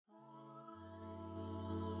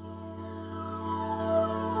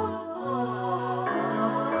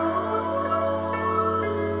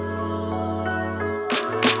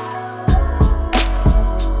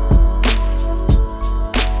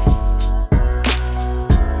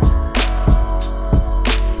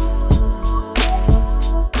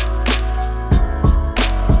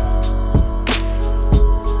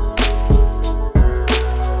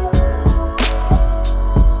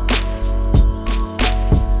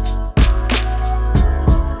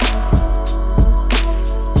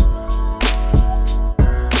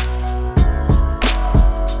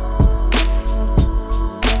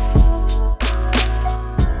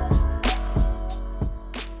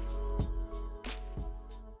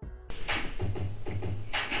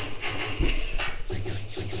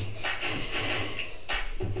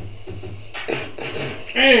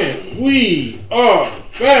We are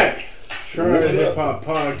back. Triad Hip Hop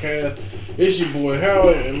Podcast. It's your boy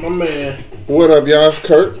Howie and my man. What up, y'all? It's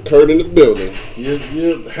Kurt. Kurt in the building.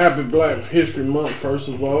 Yep. Happy Black History Month, first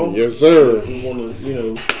of all. Yes, sir. We want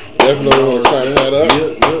to, definitely want to clap that up.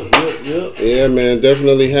 Yep. Yeah, man.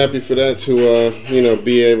 Definitely happy for that to,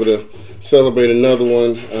 be able to celebrate another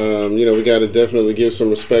one. We got to definitely give some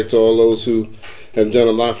respect to all those who have done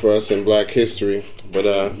a lot for us in Black history. But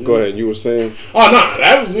go ahead. You were saying? Oh, no.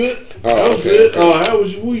 That was it. That was good. How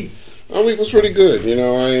was your week? My week was pretty good.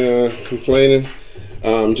 I ain't complaining.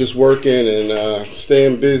 Just working and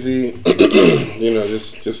staying busy.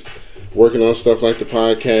 Just working on stuff like the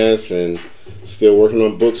podcast and still working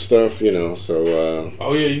on book stuff. So.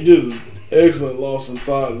 You did an excellent Lost in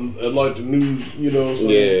Thought and like the news. You know what I'm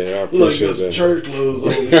saying? Yeah, I appreciate like that. Church clothes on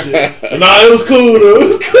and shit. Nah, it was cool though. It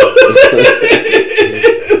was cool.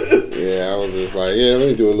 Yeah, I was just like, let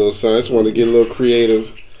me do a little something. I just wanted to get a little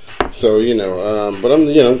creative. So, but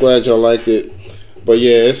I'm glad y'all liked it. But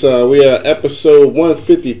yeah, it's we are episode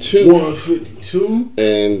 152. 152.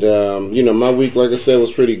 And my week, like I said,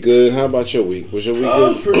 was pretty good. How about your week? Was your week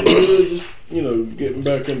good? It was pretty good. Just, getting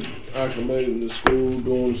back and acclimating to school,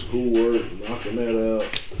 doing schoolwork, knocking that out.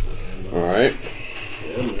 And, all right.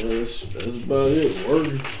 Yeah, man, that's about it.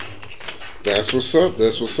 Working. That's what's up,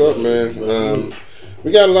 man.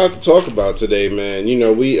 We got a lot to talk about today, man.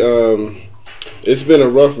 It's been a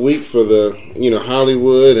rough week for the,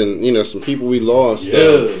 Hollywood and, some people we lost.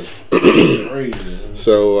 Yeah. Crazy, man.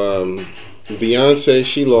 So, Beyonce,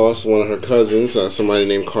 she lost one of her cousins, somebody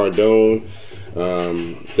named Cardone.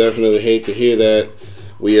 Definitely hate to hear that.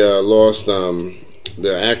 We lost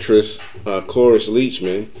the actress Cloris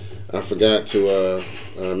Leachman. I forgot to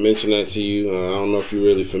mention that to you. I don't know if you're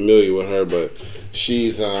really familiar with her, but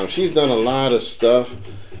she's done a lot of stuff.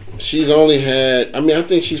 She's only had, I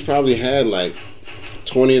think she's probably had like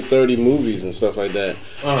 20 or 30 movies and stuff like that.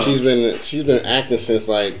 Uh-huh. She's been acting since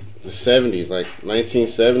like the 70s, like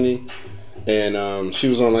 1970. And she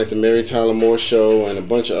was on like the Mary Tyler Moore Show and a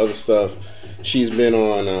bunch of other stuff. She's been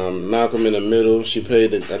on Malcolm in the Middle. She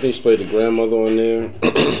played the grandmother on there.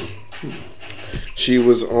 She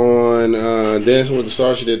was on Dancing with the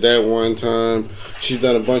Stars. She did that one time. She's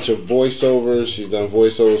done a bunch of voiceovers. She's done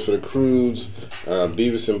voiceovers for the Croods,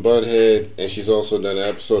 Beavis and Butthead, and she's also done an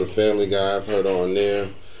episode of Family Guy. I've heard her on there.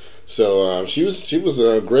 So she was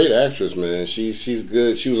a great actress, man. She's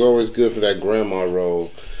good. She was always good for that grandma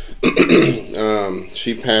role.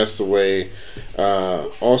 She passed away.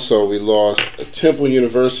 Also, we lost a Temple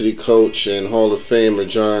University coach and Hall of Famer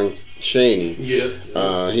John Chaney.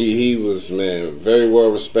 Yeah. He was, man, very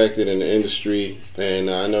well respected in the industry, and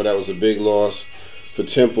I know that was a big loss for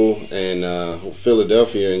Temple and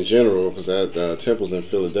Philadelphia in general, because Temple's in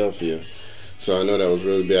Philadelphia. So I know that was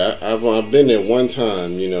really big. I've been there one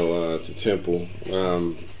time, to Temple,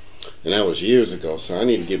 and that was years ago. So I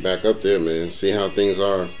need to get back up there, man, see how things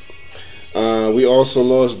are. We also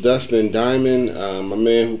lost Dustin Diamond, my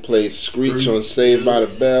man who played Screech on Saved by the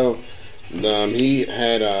Bell. He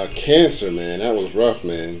had cancer, man. That was rough,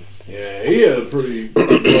 man. Yeah, he had a pretty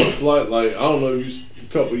rough life. Like, I don't know,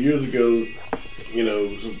 a couple of years ago,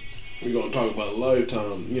 we're going to talk about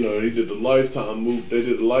Lifetime. He did the Lifetime movie. They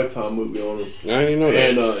did the Lifetime movie on him. I didn't know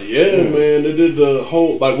that. And, man, they did the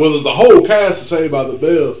whole, the whole cast of Saved by the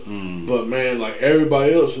Bell. But, man,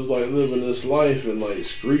 everybody else was, living this life and,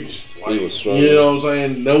 Screech. He was struggling. You know what I'm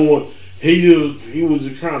saying? No one... He was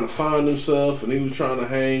just trying to find himself, and he was trying to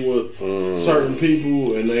hang with certain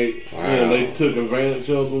people, and they took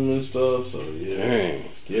advantage of him and stuff. So dang,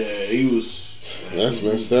 yeah, he was. That's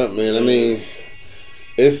messed up, man. I mean,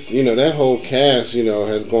 it's that whole cast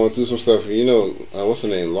has gone through some stuff. What's her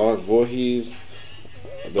name? Lark Voorhees,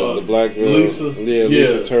 the black girl, Lisa.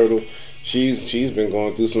 Lisa Turtle. She's been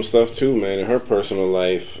going through some stuff too, man, in her personal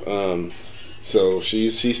life. So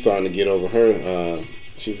she's starting to get over her.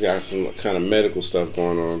 She's got some kind of medical stuff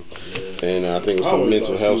going on, and I think it was some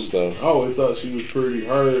mental health stuff. I always thought she was pretty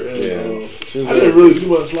hurt, and I didn't really too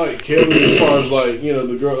much like Kelly as far as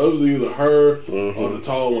the girl. It was either her or the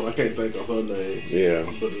tall one. I can't think of her name. Yeah,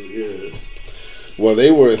 but yeah. Well,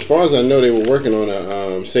 they were, as far as I know, they were working on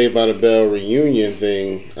a Saved by the Bell reunion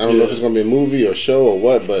thing. I don't know if it's going to be a movie or show or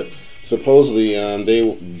what, but supposedly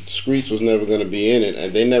Screech was never going to be in it,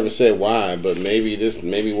 and they never said why. But maybe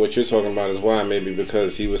what you're talking about is why. Maybe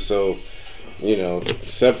because he was so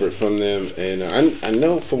separate from them. And I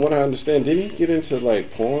know, from what I understand, did he get into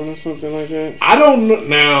porn or something like that? I don't know.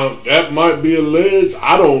 Now that might be alleged.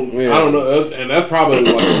 I don't know. And that's probably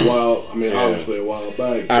a while. Obviously a while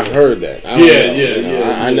back. I've heard that.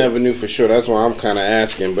 I never knew for sure. That's why I'm kind of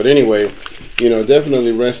asking. But anyway,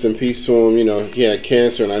 definitely rest in peace to him. He had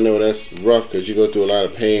cancer, and I know that's rough because you go through a lot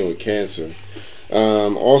of pain with cancer.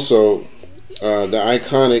 Also, the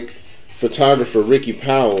iconic photographer Ricky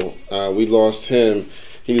Powell, we lost him.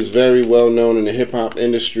 He was very well known in the hip hop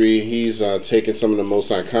industry. He's taken some of the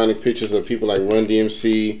most iconic pictures of people like Run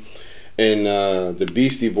DMC and the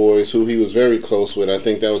Beastie Boys, who he was very close with. I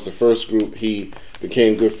think that was the first group he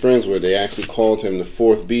became good friends with. They actually called him the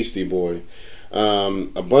fourth Beastie Boy.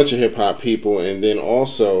 A bunch of hip hop people, and then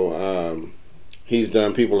also he's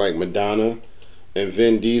done people like Madonna and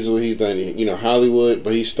Vin Diesel. He's done Hollywood,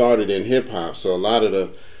 but he started in hip hop, so a lot of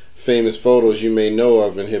the famous photos you may know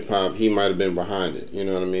of in hip hop, he might have been behind it. You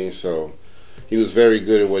know what I mean? So he was very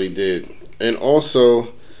good at what he did. And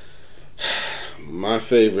also, my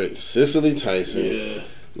favorite, Cicely Tyson,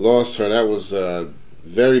 lost her. That was a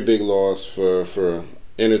very big loss for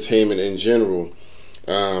entertainment in general.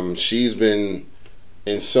 She's been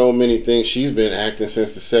in so many things. She's been acting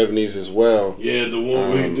since the 70s as well. Yeah, the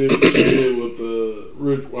one she did with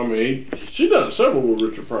she done several with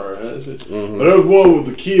Richard Pryor, hasn't she? Mm-hmm. But there was one with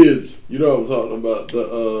the kids. You know what I'm talking about?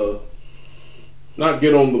 The not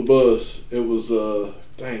Get on the Bus. It was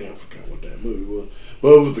dang, I forgot what that movie was.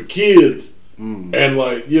 But it was the kids, and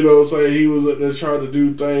what I'm saying, he was up there trying to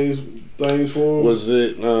do things for him. Was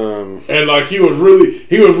it? And like he was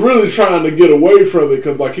really trying to get away from it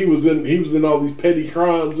because like he was in all these petty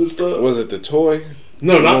crimes and stuff. Was it The Toy?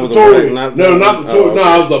 No, not The Toy. Not the Toy.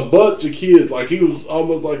 No, it was a bunch of kids. Like he was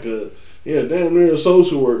almost like damn near a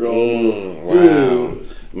social worker. Wow. Yeah.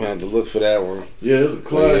 I'm gonna have to look for that one. Yeah, it's a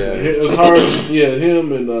classic. Yeah. It was hard. Yeah,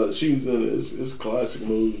 him and she was in it. It's a classic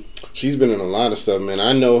movie. She's been in a lot of stuff, man.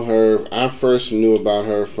 I know her. I first knew about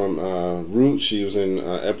her from Roots. She was in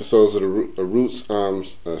episodes of the Roots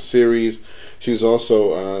series. She was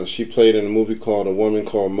also she played in a movie called A Woman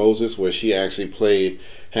Called Moses, where she actually played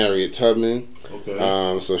Harriet Tubman.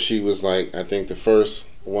 Okay. So she was like, I think, the first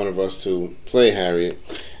one of us to play Harriet.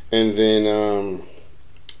 And then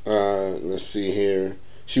let's see here.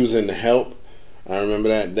 She was in The Help. I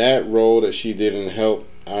remember that role that she did in The Help.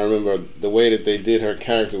 I remember the way that they did her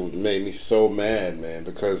character made me so mad, man.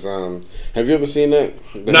 Because have you ever seen that?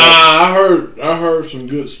 I heard some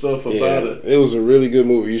good stuff about it. It was a really good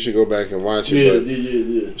movie. You should go back and watch it.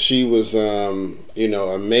 Yeah. She was a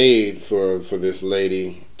maid for this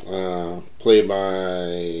lady, played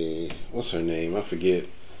by what's her name? I forget.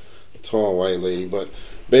 Tall white lady, but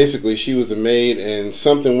basically she was the maid, and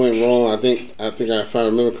something went wrong. I think if I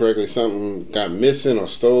remember correctly, something got missing or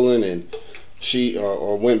stolen, and she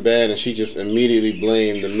or went bad, and she just immediately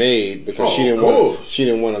blamed the maid because she didn't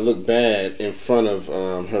want to look bad in front of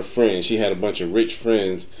her friends. She had a bunch of rich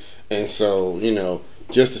friends, and so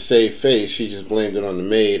just to save face, she just blamed it on the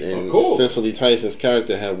maid. And Cicely Tyson's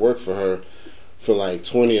character had worked for her for like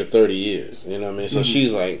 20 or 30 years. You know what I mean? So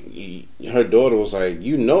she's like, her daughter was like,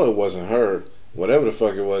 it wasn't her. Whatever the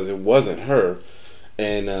fuck it wasn't her.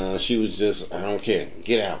 And she was just, I don't care.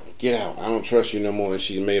 Get out. I don't trust you no more. And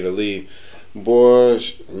she made her leave. Boy,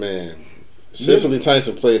 man. Cicely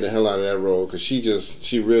Tyson played the hell out of that role because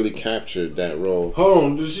she really captured that role. Hold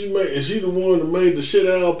on, is she the one that made the shit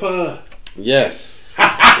out of pie? Yes.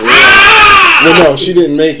 Well, no, she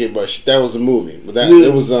didn't make it, but that was the movie. But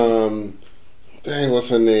it was dang, what's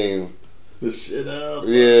her name? The shit out.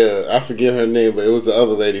 Yeah, I forget her name, but it was the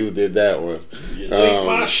other lady who did that one. You make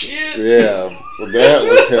my shit. Yeah, well, that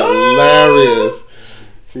was hilarious.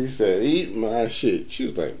 She said, "Eat my shit." She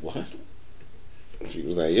was like, "What?" She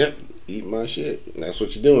was like, "Yep, eat my shit." And that's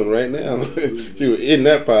what you're doing right now. She was eating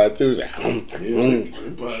that pie too. She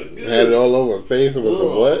was like, had it all over her face. It was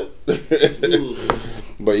what?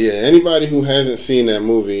 But yeah, anybody who hasn't seen that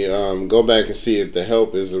movie, go back and see it. The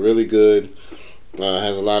Help is really good.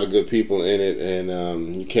 Has a lot of good people in it,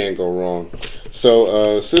 and you can't go wrong.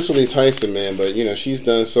 So Cicely Tyson, man, but she's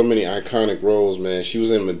done so many iconic roles, man. She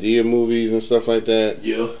was in Medea movies and stuff like that.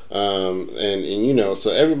 Yeah. And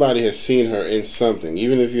so everybody has seen her in something,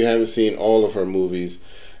 even if you haven't seen all of her movies.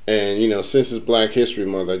 And since it's Black History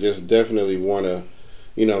Month, I just definitely want to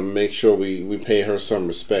make sure we pay her some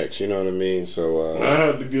respects. You know what I mean? So I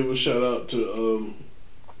have to give a shout out to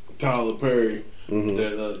Tyler Perry. Mm-hmm.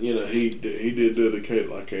 That he did dedicate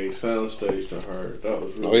like a soundstage to her. That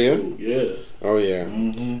was really cool. Yeah. Oh yeah.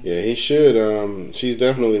 Mm-hmm. Yeah, he should. She's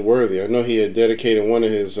definitely worthy. I know he had dedicated one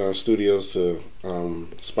of his studios to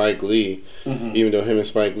Spike Lee, even though him and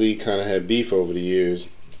Spike Lee kind of had beef over the years.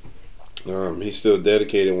 He still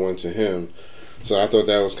dedicated one to him, so I thought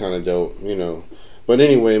that was kind of dope. But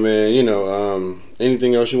anyway, man,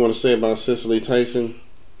 anything else you want to say about Cicely Tyson?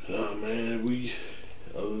 Nah, man,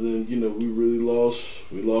 other than we really lost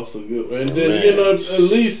a good, and then at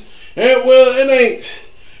least And well, it ain't.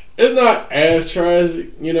 It's not as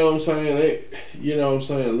tragic, you know what I'm saying? You know what I'm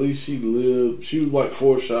saying? At least she lived. She was like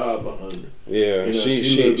 4 shy of 100. Yeah, you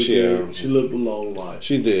know, she lived a long life.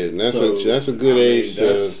 She did. And that's a good age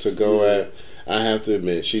to go at. I have to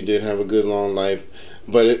admit, she did have a good long life.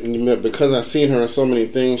 But because I've seen her in so many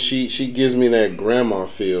things, she gives me that grandma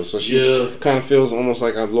feel. So she kind of feels almost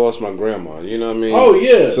like I've lost my grandma. You know what I mean? Oh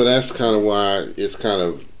yeah. So that's kind of why it's kind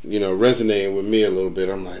of resonating with me a little bit.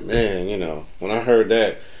 I'm like, man, when I heard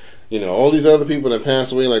that. All these other people that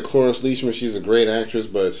passed away, like Cloris Leachman, she's a great actress,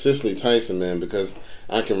 but Cicely Tyson, man, because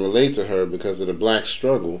I can relate to her because of the black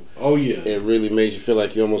struggle. Oh, yeah. It really made you feel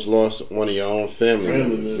like you almost lost one of your own family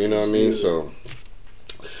members. You know what I mean? Yeah. So,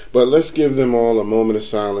 but let's give them all a moment of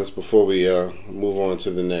silence before we move on to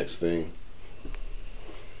the next thing.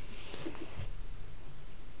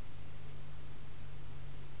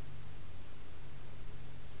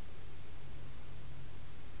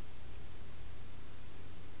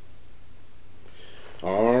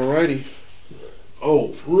 Alrighty.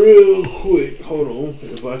 Oh, real quick. Hold on.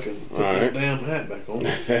 If I can put that damn hat back on.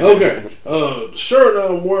 Okay. The shirt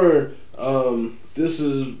I'm wearing, this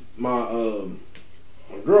is my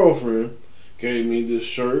girlfriend gave me this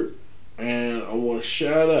shirt, and I want to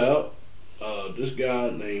shout out this guy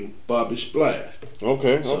named Bobby Splash.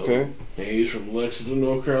 Okay. And he's from Lexington,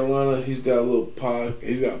 North Carolina. He's got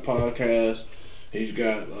he's got podcasts. He's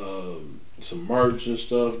got some merch and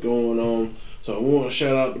stuff going on. So I want to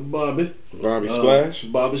shout out to Bobby. Bobby Splash?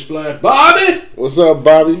 Bobby Splash. Bobby! What's up,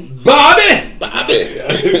 Bobby? Bobby!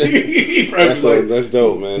 That's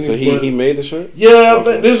dope, man. So he made the shirt? Yeah, I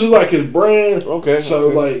think this is like his brand. Okay. So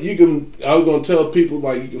like I was going to tell people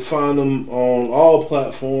like you can find him on all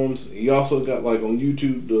platforms. He also got like on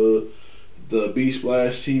YouTube the B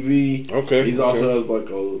Splash TV. Okay. He also has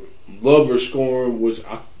like a Lover Scorn, which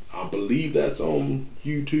I believe that's on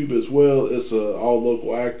YouTube as well. It's all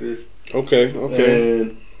local actors. Okay.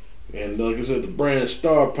 And like I said, the brand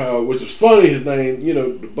Star Power, which is funny, his name,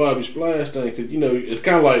 the Bobby Splash thing, because, it's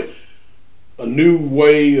kind of like a new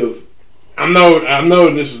way of, I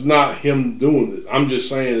know this is not him doing this. I'm just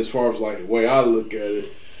saying as far as like the way I look at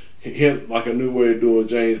it, him like a new way of doing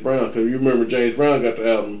James Brown. Because you remember James Brown got the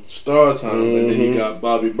album Star Time, and then you got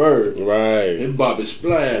Bobby Bird. Right. And Bobby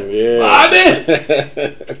Splash. Yeah.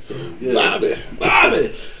 Bobby! So,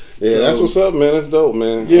 Bobby! Yeah, that's what's up, man. That's dope,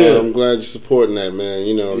 man. Yeah. I'm glad you're supporting that, man.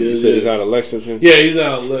 You said he's out of Lexington? Yeah, he's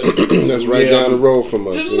out of Lexington. That's right down the road from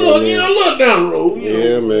us. Just look down the road.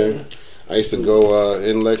 Yeah, man. I used to go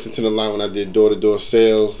in Lexington a lot when I did door-to-door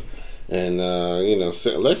sales. And,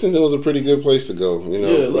 Lexington was a pretty good place to go.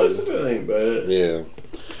 Yeah, Lexington ain't bad. Yeah.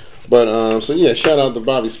 But, shout out to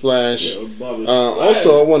Bobby Splash. Yeah, Bobby Splash.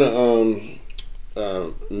 Also, I want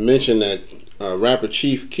to mention that rapper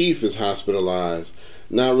Chief Keef is hospitalized.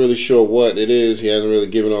 Not really sure what it is. He hasn't really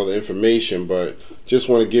given all the information, but just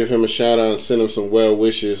want to give him a shout out and send him some well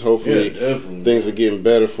wishes. Hopefully things are getting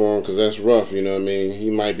better for him, because that's rough, you know what I mean? He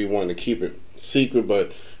might be wanting to keep it secret,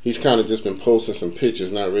 but he's kind of just been posting some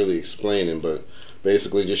pictures, not really explaining, but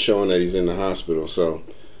basically just showing that he's in the hospital. So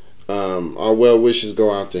our well wishes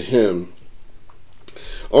go out to him.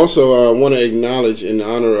 Also, I want to acknowledge, in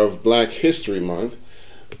honor of Black History Month,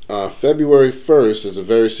 February 1st is a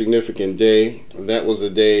very significant day. That was a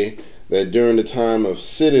day that during the time of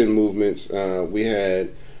sit-in movements, we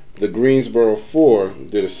had the Greensboro 4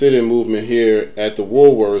 did a sit-in movement here at the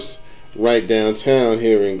Woolworths right downtown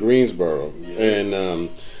here in Greensboro. Yeah. And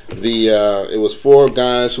it was 4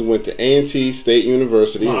 guys who went to A&T State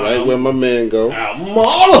University, right where my man go.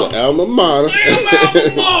 Alma Mater.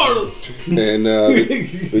 And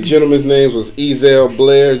the gentleman's names was Ezell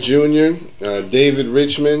Blair Jr., David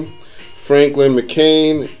Richmond, Franklin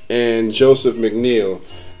McCain, and Joseph McNeil.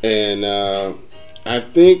 And I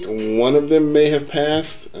think one of them may have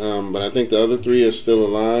passed, but I think the other 3 are still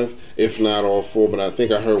alive, if not all 4. But I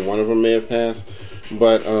think I heard one of them may have passed.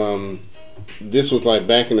 But this was like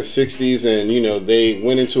back in the 60s, and they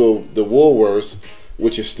went into the Woolworths,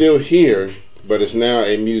 which is still here, but it's now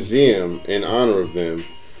a museum in honor of them.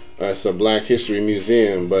 It's a Black History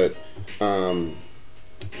Museum, but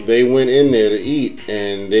they went in there to eat,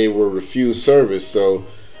 and they were refused service. So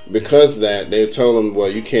because of that, they told them,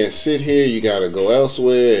 well, you can't sit here, you got to go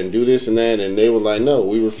elsewhere and do this and that, and they were like, no,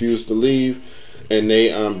 we refuse to leave. And they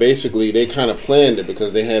they kind of planned it,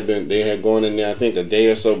 because they had gone in there, I think, a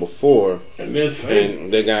day or so before, and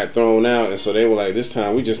they got thrown out, and so they were like, this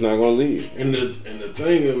time we just not gonna leave. And the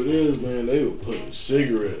thing of it is, man, they were putting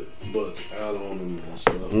cigarette butts out on them and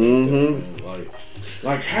stuff. Mm-hmm.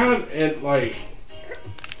 Like how, and like,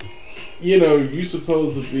 you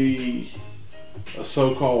supposed to be a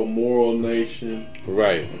so-called moral nation,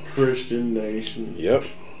 right? A Christian nation. Yep.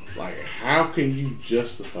 Like, how can you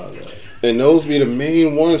justify that? And those be the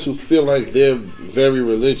main ones who feel like they're very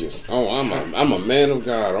religious. Oh, I'm a man of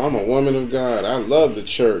God, or I'm a woman of God. I love the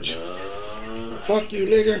church. Fuck you,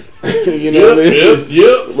 nigger. You know what I mean?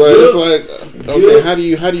 Yep. But it's like, okay,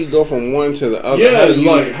 how do you go from one to the other?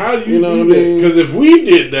 Yeah, how do you know do what I mean? Because if we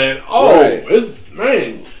did that,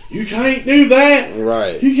 man, you can't do that.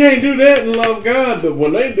 Right. You can't do that and love God. But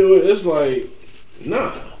when they do it, it's like,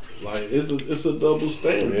 nah. Like, it's a double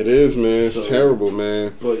standard. It is, man. It's terrible,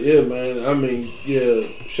 man. But yeah, man. I mean, yeah.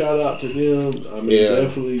 Shout out to them. I mean,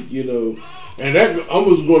 definitely, you know. And that I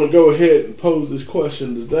was going to go ahead and pose this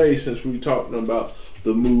question today since we talking about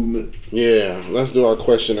the movement. Yeah, let's do our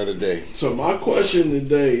question of the day. So my question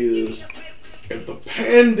today is, if the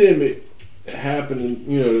pandemic happening,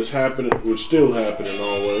 you know, it's happening, was still happening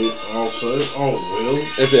always,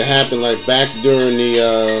 if it happened like back during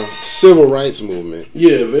the civil rights movement.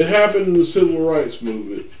 Yeah, if it happened in the civil rights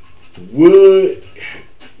movement, would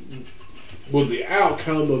the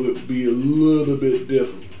outcome of it be a little bit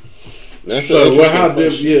different? That's how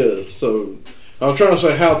different. Yeah, so I'm trying to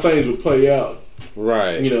say how things would play out.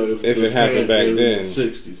 Right. You know, if it happened back then. In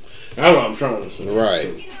the 60s. That's what I'm trying to say.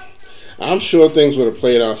 Right. I'm sure things would have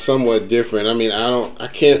played out somewhat different. I mean, I don't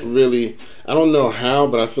know how,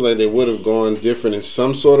 but I feel like they would have gone different in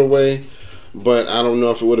some sort of way. But I don't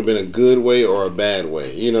know if it would have been a good way or a bad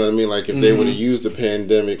way. You know what I mean? Like if they would have used the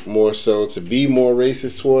pandemic more so to be more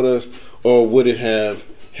racist toward us, or would it have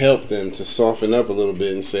helped them to soften up a little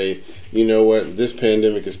bit and say, you know what, this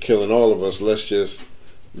pandemic is killing all of us. Let's just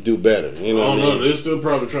do better. You know what I mean? They're still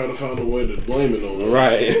probably trying to find a way to blame it on us.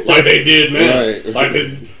 Right. Like they did now. Right. Like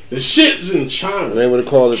the shit's in China. They would have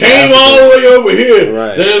called it came all the way over here.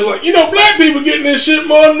 Right. There's like, you know, black people getting this shit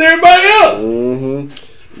more than everybody else. Mm-hmm.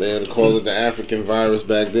 They had to call it the African virus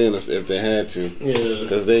back then if they had to. Yeah.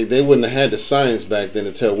 Because they wouldn't have had the science back then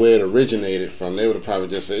to tell where it originated from. They would have probably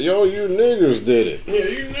just said, yo, you niggers did it. Yeah,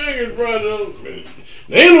 you niggers brought it up.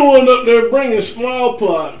 They the one up there bringing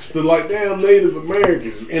smallpox to like damn Native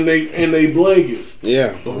Americans and they blankets.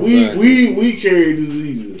 Yeah. But we carry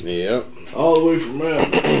diseases. Yep. All the way from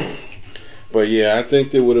Africa. But yeah, I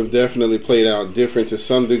think they would have definitely played out different to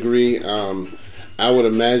some degree. I would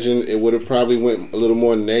imagine it would have probably went a little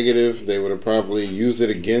more negative. They would have probably used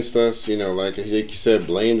it against us, you know, like you said,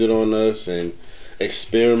 blamed it on us and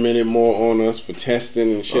experimented more on us for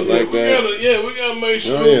testing and shit like that. We gotta make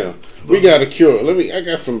sure. Oh yeah, we got a cure. I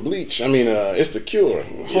got some bleach. I mean, it's the cure.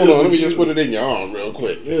 Hold on, let me just put it in your arm real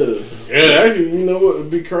quick. Yeah. Actually, you know what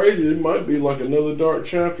would be crazy? It might be like another dark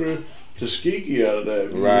chapter Tuskegee out of that.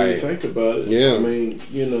 If you really think about it. Yeah. I mean,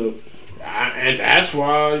 you know, and that's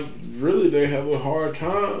why really they have a hard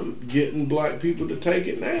time getting black people to take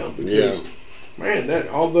it now. Because, man,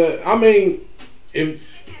 I mean, if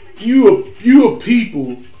you are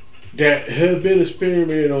people that have been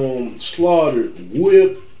experimented on, slaughtered,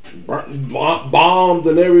 whipped, bombed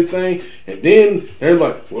and everything, and then they're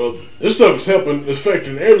like, well, this stuff is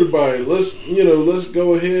affecting everybody. Let's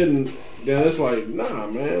go ahead and then it's like, nah,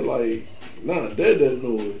 man, like, nah, that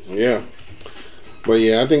noise. Yeah. But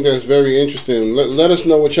yeah, I think that's very interesting. Let us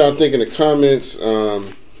know what y'all think in the comments.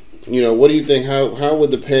 You know, what do you think? How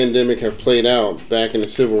would the pandemic have played out back in the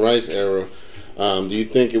civil rights era? Do you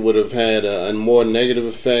think it would have had a more negative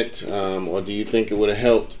effect, or do you think it would have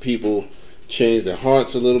helped people change their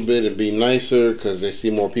hearts a little bit and be nicer because they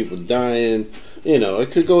see more people dying? You know,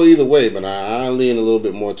 it could go either way, but I lean a little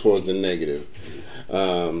bit more towards the negative.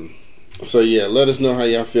 So yeah, let us know how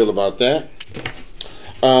y'all feel about that.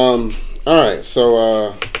 All right,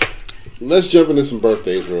 so let's jump into some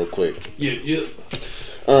birthdays real quick. Yeah.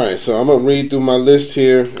 All right, so I'm gonna read through my list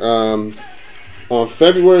here. On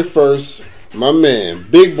February 1st, my man,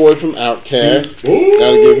 Big Boy from Outkast.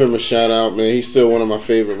 Gotta give him a shout out, man. He's still one of my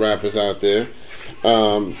favorite rappers out there.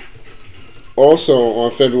 Also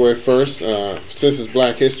on February 1st, since it's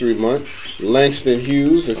Black History Month, Langston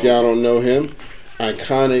Hughes, if y'all don't know him,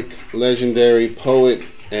 iconic, legendary poet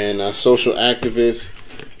and social activist.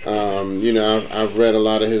 You know, I've read a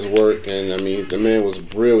lot of his work, and I mean, the man was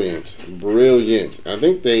brilliant. I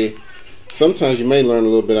think sometimes you may learn a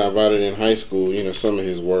little bit about it in high school, you know, some of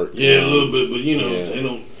his work. Yeah, a little bit, but you know, they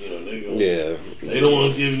don't, you know, they don't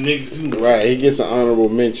want to give niggas too much. Right, he gets an honorable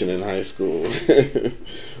mention in high school.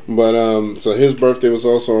 But, so his birthday was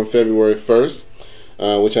also on February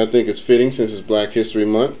 1st, which I think is fitting since it's Black History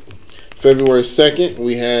Month. February 2nd,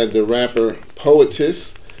 we had the rapper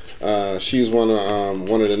Poetess. She's one of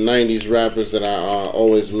the 90s rappers that I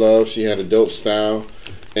always loved. She had a dope style,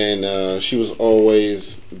 and she was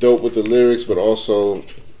always dope with the lyrics, but also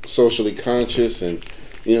socially conscious, and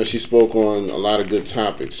you know, she spoke on a lot of good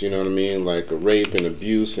topics. You know what I mean, like rape and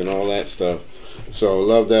abuse and all that stuff. So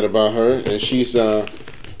love that about her, and she's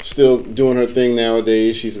still doing her thing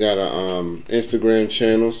nowadays. She's got a Instagram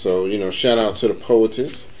channel, so you know, shout out to the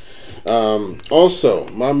poetess. Also,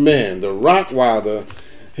 my man, the Rockwilder,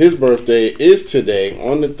 his birthday is today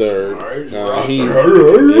on the 3rd.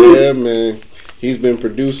 Yeah, man. He's been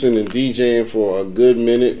producing and DJing for a good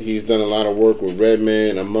minute. He's done a lot of work with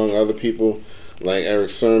Redman, among other people like Eric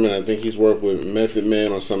Sermon. I think he's worked with Method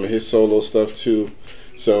Man on some of his solo stuff too.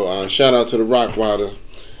 So shout out to the Rockwilder.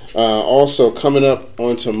 Also coming up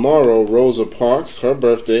on tomorrow, Rosa Parks, her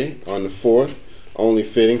birthday on the 4th. Only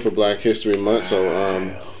fitting for Black History Month. So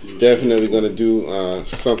definitely going to do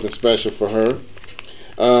something special for her.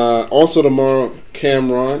 Also tomorrow,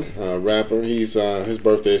 Cameron, rapper, his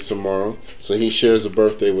birthday is tomorrow, so he shares a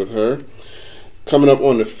birthday with her. Coming up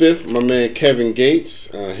on the 5th, my man Kevin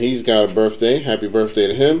Gates, he's got a birthday. Happy birthday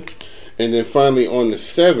to him. And then finally on the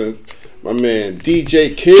 7th, my man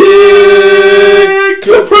DJ Kid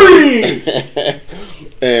Capri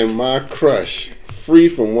and my crush, Free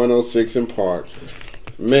from 106 in Park.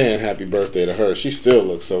 Man, happy birthday to her. She still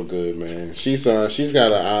looks so good, man. She's got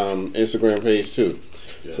a Instagram page too.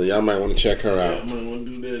 Yeah. So y'all might want to check her out. I might want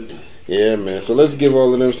to do that. Yeah, man. So let's give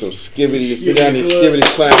all of them some skibbity. We got any skibbity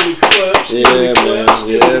claps? Yeah,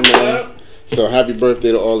 man. So happy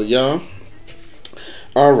birthday to all of y'all.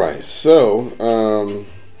 All right, so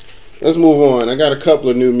let's move on. I got a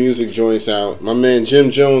couple of new music joints out. My man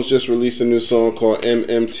Jim Jones just released a new song called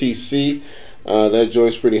MMTC. That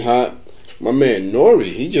joint's pretty hot. My man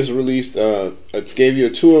Nori, he just released, gave you a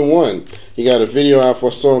 2-in-1. He got a video out for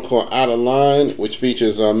a song called Out of Line, which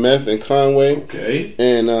features Meth and Conway. Okay.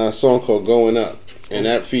 And a song called Going Up. And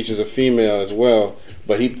that features a female as well.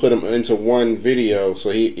 But he put them into one video, so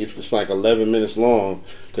it's like 11 minutes long,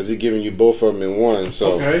 because he's giving you both of them in one.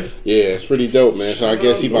 So, okay. Yeah, it's pretty dope, man. So I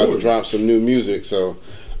guess he about to drop some new music. So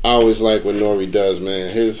I always like what Nori does,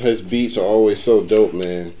 man. His beats are always so dope,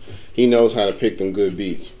 man. He knows how to pick them good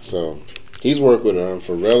beats. So he's worked with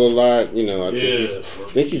Pharrell a lot. You know, I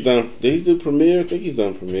think he's done. Did he do Premiere? I think he's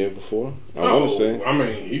done Premiere before. I want to say. I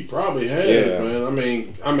mean, he probably has, man.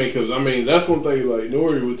 I mean, because that's one thing like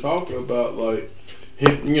Nori was talking about, like,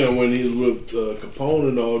 you know, when he was with Capone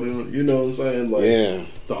and all them. You know what I'm saying? Like,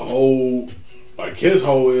 the whole. Like, his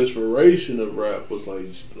whole inspiration of rap was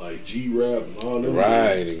like G-Rap and all that.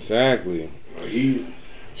 Right, exactly. Like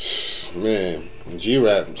man,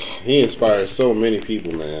 G-Rap, he inspires so many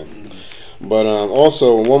people, man. But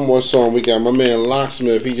also, one more song, we got my man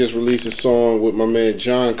Locksmith. He just released a song with my man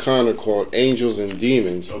John Connor called Angels and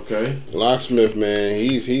Demons. Okay. Locksmith, man,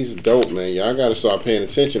 he's dope, man. Y'all got to start paying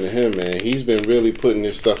attention to him, man. He's been really putting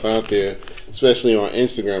this stuff out there, especially on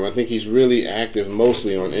Instagram. I think he's really active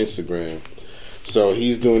mostly on Instagram. So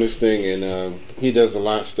he's doing this thing, and he does a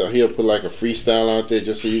lot of stuff. He'll put like a freestyle out there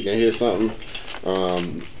just so you can hear something.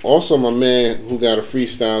 Also, my man who got a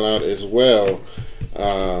freestyle out as well.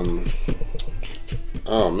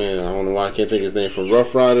 Oh man, I don't know why I can't think of his name. From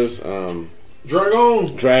Rough Riders.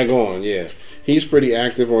 Dragon, yeah. He's pretty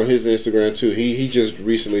active on his Instagram too. He just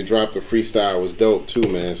recently dropped a freestyle. It was dope too,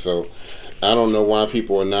 man. So I don't know why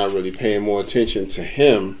people are not really paying more attention to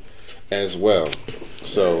him as well.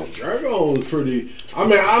 So Dragon was pretty. I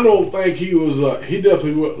mean, I don't think he was. He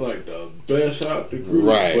definitely wasn't like the best out the group,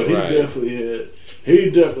 right? But he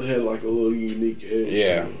definitely had like a little unique edge.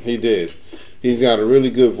 Yeah, he did. He's got a really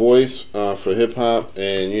good voice for hip hop,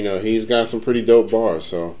 and you know he's got some pretty dope bars.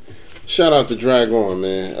 So shout out to Dragon,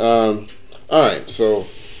 man. All right, so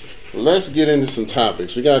let's get into some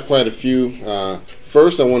topics. We got quite a few.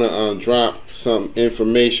 First, I want to drop some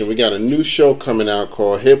information. We got a new show coming out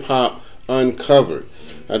called Hip Hop Uncovered.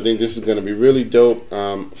 I think this is going to be really dope.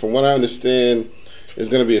 From what I understand, it's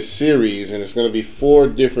going to be a series, and it's going to be 4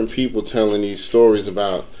 different people telling these stories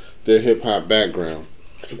about their hip hop background.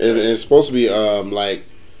 Okay. And it's supposed to be like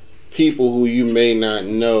people who you may not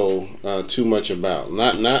know too much about.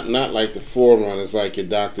 Not like the forerunners, like your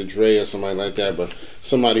Dr. Dre or somebody like that, but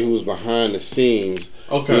somebody who's behind the scenes.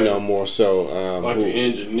 Okay. You know, more so like the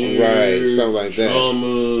engineer, right? Stuff like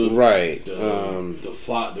drummer, that, right?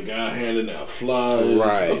 The guy handing out flyers,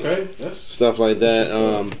 right? Okay, stuff like that.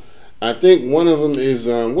 I think one of them is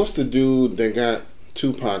what's the dude that got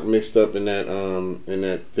Tupac mixed up in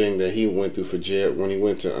that thing that he went through for jail when he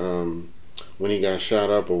went to when he got shot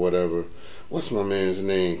up or whatever. What's my man's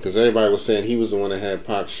name? Because everybody was saying he was the one that had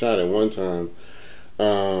Pac shot at one time.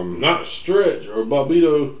 Not Stretch or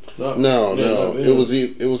Bobbito. No.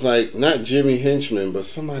 It was like not Jimmy Henchman, but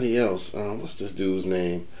somebody else. What's this dude's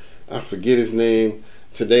name? I forget his name.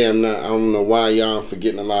 today I don't know why y'all I'm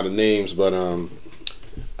forgetting a lot of names, but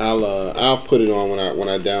I'll put it on when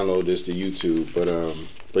I download this to YouTube.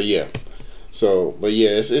 But yeah. So, but yeah,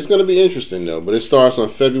 it's going to be interesting though. But it starts on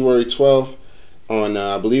February 12th on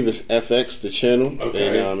I believe it's FX, the channel,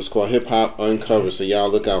 okay. And it's called Hip Hop Uncovered. So y'all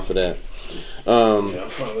look out for that. I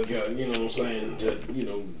finally got, you know what I'm saying, that,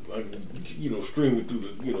 I can, stream it through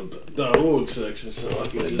the .org section, so I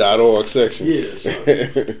can just, .org section. Yeah, so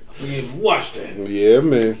I can watch that. Yeah,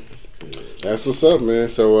 man. That's what's up, man.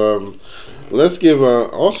 So, let's give,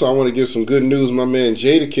 also I want to give some good news. My man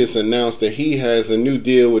Jadakiss announced that he has a new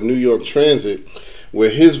deal with New York Transit where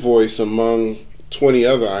his voice, among 20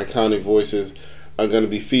 other iconic voices, are going to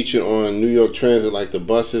be featured on New York Transit, like the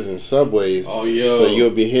buses and subways. Oh, yeah. So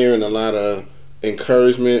you'll be hearing a lot of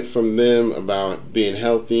encouragement from them about being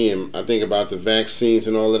healthy, and I think about the vaccines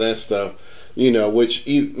and all of that stuff. Which,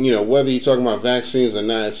 whether you're talking about vaccines or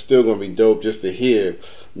not, it's still going to be dope just to hear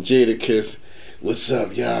Jadakiss, what's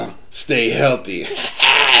up, y'all? Stay healthy.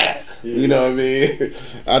 You know what I mean?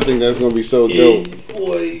 I think that's going to be so dope.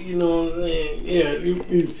 Boy, you know what I'm saying? Yeah.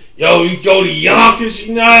 You go to Yonkers,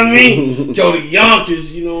 you know what I mean? Go to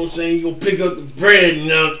Yonkers, you know what I'm saying? You going to pick up the bread, you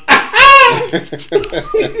know.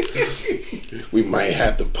 We might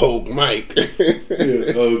have to poke Mike. Yeah,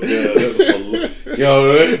 oh, God. That was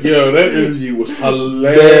that interview was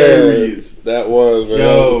hilarious. Man, that was, man. Yo,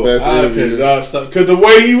 that was the best interview. Could not stop. Because the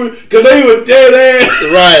way because they were dead ass.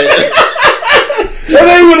 Right. And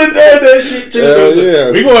they would have done that shit too.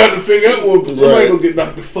 Yeah. We gonna have to figure out what somebody gonna get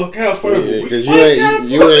knocked the fuck out first. Yeah, because you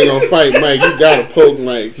ain't gonna fight Mike. You gotta poke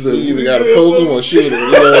Mike. You either gotta poke him or shoot him.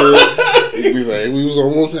 You know what I mean? We was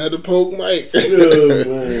almost had to poke Mike.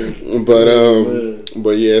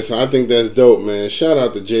 But yeah, so I think that's dope, man. Shout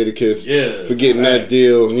out to Jadakiss for getting that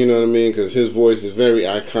deal. You know what I mean? Because his voice is very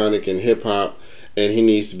iconic in hip hop, and he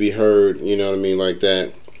needs to be heard. You know what I mean, like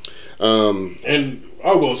that. And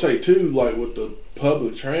I was gonna say too, like with the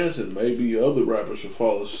public transit, maybe other rappers should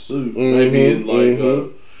follow suit. Maybe in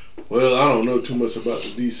well, I don't know too much about the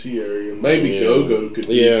DC area. Maybe Go-Go could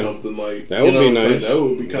do something like that. Would be nice. That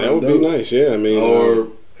would be kind of dope. That would be nice. Yeah, I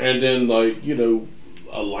mean, and then like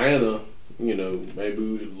Atlanta, maybe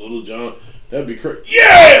Little John. That'd be crazy.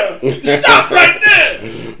 Yeah, stop right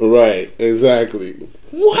there. Right, exactly.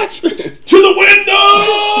 What? To the window,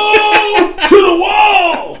 to the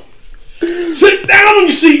wall. Sit down on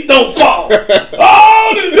your seat, don't fall.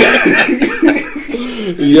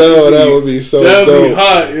 Yo, that would be so dope. That would be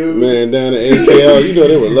hot, yo. Man, down at ATL,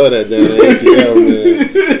 they would love that down at ATL,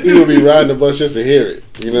 man. People be riding the bus just to hear it.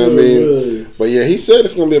 You know what I mean? But yeah, he said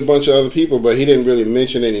it's going to be a bunch of other people, but he didn't really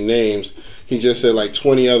mention any names. He just said like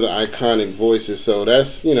 20 other iconic voices. So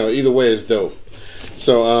that's, either way, it's dope.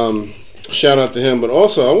 So shout out to him. But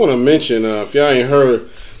also, I want to mention, if y'all ain't heard,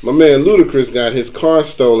 my man Ludacris got his car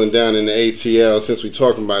stolen down in the ATL. Since we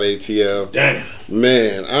talking about ATL, damn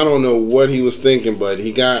man, I don't know what he was thinking, but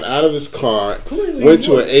he got out of his car, went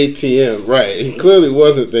to an ATM. Right, he clearly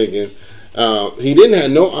wasn't thinking. He didn't have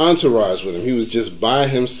no entourage with him. He was just by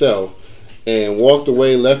himself and walked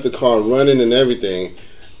away, left the car running and everything.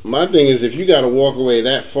 My thing is, if you got to walk away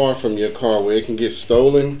that far from your car where it can get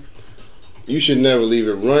stolen, you should never leave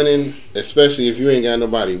it running, especially if you ain't got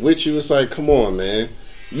nobody with you. It's like, come on, man.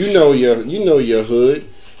 You know your hood.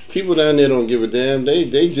 People down there don't give a damn.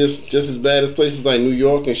 They just as bad as places like New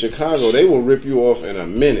York and Chicago. They will rip you off in a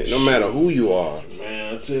minute, no matter who you are.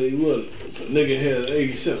 Man, I tell you what, if a nigga had an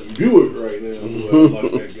 87 Buick right now, I'd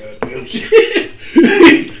like that goddamn shit.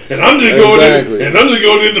 And I'm just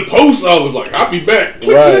going in the post office like, I'll be back.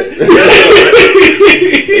 Right. You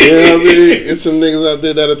know what I mean? It's some niggas out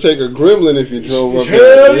there that'll take a gremlin if you drove up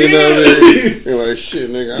there. You know what I mean? You're like, shit,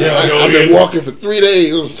 nigga, I've been walking for 3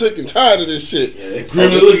 days. I'm sick and tired of this shit. Yeah, that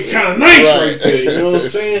gremlin looking kind of nice right there. You know what I'm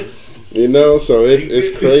saying? So it's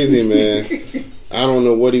crazy, man. I don't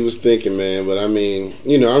know what he was thinking, man. But I mean,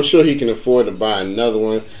 I'm sure he can afford to buy another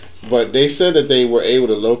one. But they said that they were able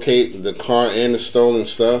to locate the car and the stolen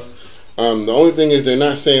stuff. The only thing is they're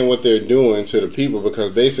not saying what they're doing to the people,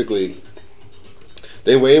 because basically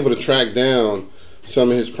they were able to track down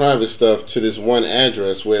some of his private stuff to this one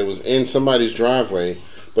address where it was in somebody's driveway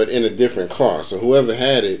but in a different car. So whoever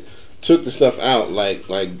had it took the stuff out, like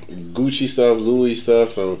Gucci stuff, Louis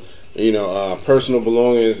stuff, and personal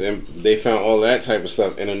belongings, and they found all that type of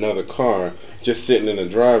stuff in another car just sitting in the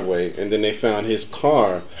driveway. And then they found his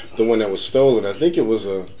car, the one that was stolen. I think it was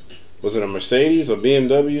a Mercedes or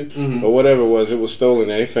BMW or whatever it was. It was stolen,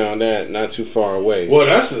 and they found that not too far away. Well,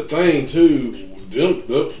 that's the thing too.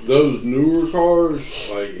 Those newer cars,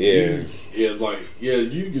 like you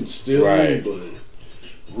can steal them, but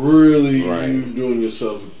really you doing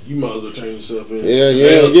yourself, you might as well turn yourself in. Yeah, you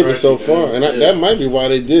ain't getting so far. And that might be why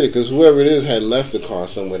they did it, because whoever it is had left the car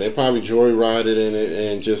somewhere. They probably joyrided in it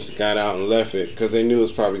and just got out and left it because they knew it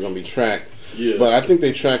was probably going to be tracked. Yeah. But I think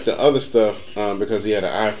they tracked the other stuff because he had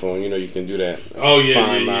an iPhone. You know, you can do that. Oh, yeah.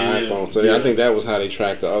 Find my iPhone. So I think that was how they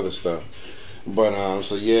tracked the other stuff. But,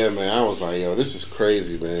 so yeah, man, I was like, yo, this is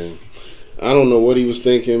crazy, man. I don't know what he was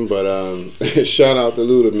thinking, but shout out to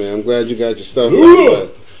Luda, man. I'm glad you got your stuff back,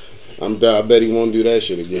 but I bet he won't do that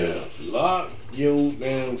shit again. Yeah. Lock your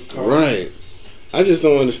damn car. Right. I just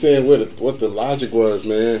don't understand what the logic was,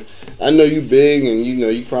 man. I know you big and you know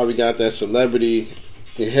you probably got that celebrity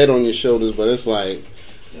head on your shoulders, but it's like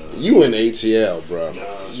you in ATL, bro.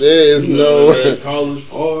 There is no. College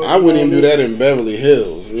Park, I wouldn't even do that in Beverly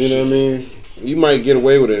Hills. You know what I mean? You might get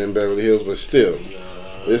away with it in Beverly Hills, but still,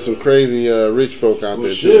 there's some crazy rich folk out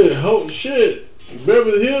there too. Shit.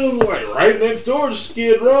 Beverly Hills like right next door to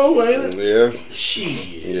Skid Row, ain't it? Yeah.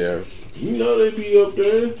 Shit. Yeah. You know they be up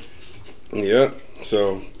there. Yeah.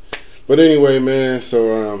 So, but anyway, man.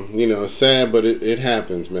 So you know, it's sad, but it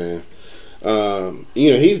happens, man.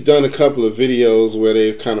 You know, he's done a couple of videos where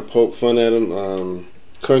they've kind of poked fun at him.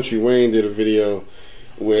 Country Wayne did a video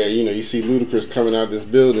where, you know, you see Ludacris coming out this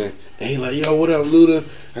building and he's like, yo, what up, Luda?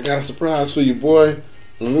 I got a surprise for you, boy.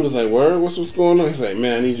 And Luda's like, word? What's going on? He's like,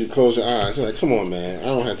 man, I need you to close your eyes. He's like, come on, man. I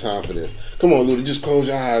don't have time for this. Come on, Luda, just close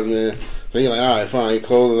your eyes, man. So he's like, all right, fine. He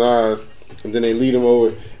closed his eyes. And then they lead him over.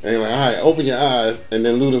 And he's like, all right, open your eyes. And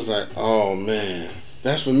then Luda's like, oh, man,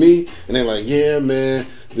 that's for me? And they're like, yeah, man,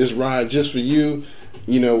 this ride just for you.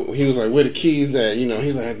 You know, he was like, where the keys at? You know,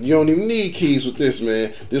 he's like, you don't even need keys with this,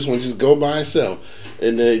 man. This one just go by itself.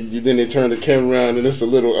 And then they turn the camera around and it's a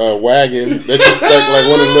little wagon that just like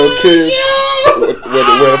one of the little kids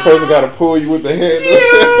where the person got to pull you with the hand.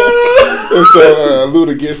 And so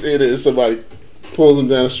Luda gets in it and somebody pulls him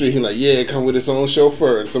down the street. He's like, yeah, come with his own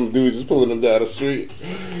chauffeur. And some dude just pulling him down the street.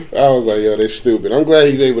 I was like, yo, they stupid. I'm glad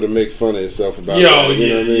he's able to make fun of himself about it. You know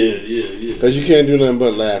what I mean? Yeah. Because you can't do nothing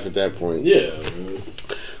but laugh at that point. Yeah.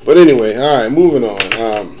 But anyway, all right, moving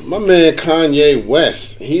on. My man Kanye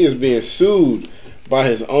West, he is being sued by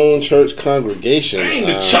his own church congregation. Dang,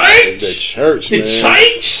 the church? The church, man. The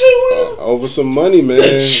church sued? Over some money, man.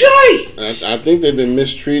 The church? I think they've been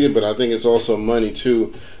mistreated, but I think it's also money,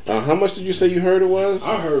 too. How much did you say you heard it was?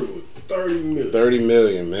 I heard it was 30 million. 30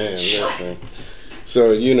 million, man. Listen.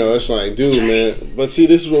 So, you know, it's like, dude, man. But see,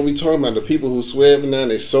 this is what we talking about. The people who swear up and down,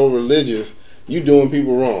 they so religious. You doing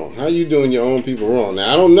people wrong. How you doing your own people wrong?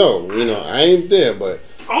 Now, I don't know. You know, I ain't there, but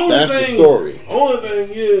that's the story. Only thing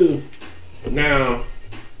is, now,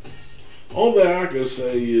 all that I can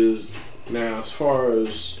say is, now, as far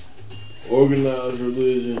as organized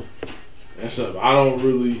religion and stuff, I don't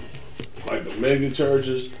really, like the mega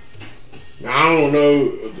churches. Now, I don't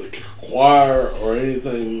know if the choir or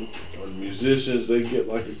anything, or the musicians, they get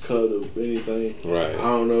like a cut of anything. Right. I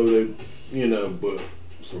don't know, but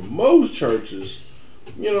for most churches,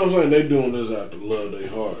 you know what I'm saying, they doing this out of love they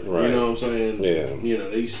heart. Right. You know what I'm saying? Yeah. You know,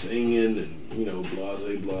 they singing and, you know,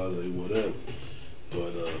 blase, whatever.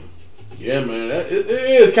 But yeah, man, it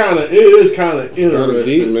is kind of interesting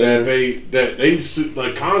deep, man. that they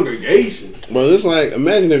the congregation. Well, it's like,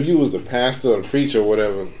 imagine if you was the pastor or the preacher or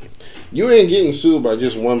whatever. You ain't getting sued by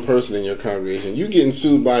just one person in your congregation. You getting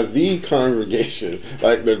sued by the congregation,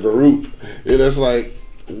 like the group. And it's like,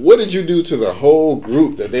 what did you do to the whole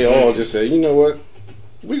group that they all just said, you know what?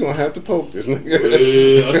 We're going to have to poke this nigga.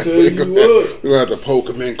 Yeah, I tell you what. We're going to have to poke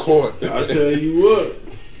him in court. I tell you what.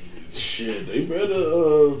 Shit, they better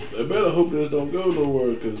hope this don't go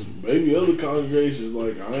nowhere, because maybe other congregations,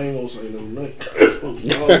 like, I ain't gonna say no name.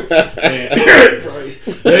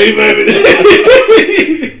 Hey, baby.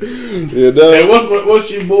 Yeah, no. Hey,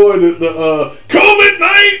 what's your boy, the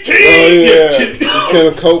COVID-19? Oh, yeah.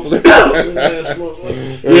 Kenneth Copeland.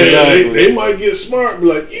 They might get smart and be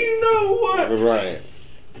like, you know what? Right.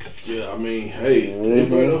 Yeah, I mean, hey, they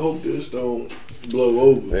better hope this don't blow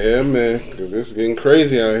over. Yeah, man, because it's getting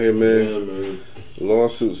crazy out here, man. Yeah, man.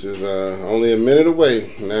 Lawsuits is only a minute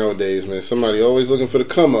away nowadays, man. Somebody always looking for the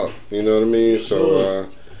come up, you know what I mean? Yes, so,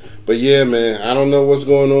 but yeah, man, I don't know what's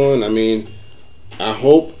going on. I mean, I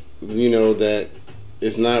hope, you know, that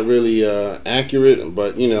it's not really accurate,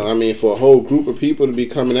 but, you know, I mean, for a whole group of people to be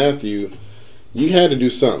coming after you, you had to do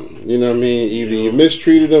something, you know what I mean? Either you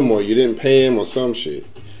mistreated them or you didn't pay them or some shit.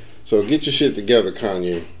 So get your shit together,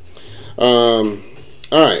 Kanye. All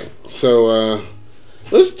right, so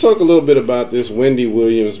let's talk a little bit about this Wendy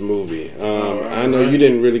Williams movie. I know you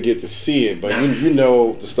didn't really get to see it, but you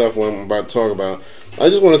know the stuff I'm about to talk about. I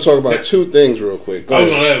just want to talk about two things real quick.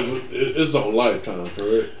 It's on Lifetime,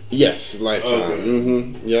 correct? Yes, Lifetime. Okay.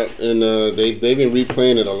 Mm-hmm. Yep, and they've been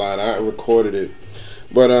replaying it a lot. I recorded it,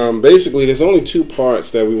 but basically, there's only two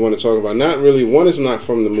parts that we want to talk about. Not really. One is not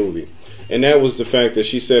from the movie, and that was the fact that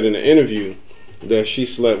she said in an interview that she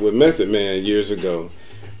slept with Method Man years ago,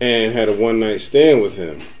 and had a one-night stand with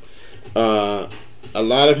him. A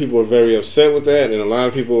lot of people are very upset with that, and a lot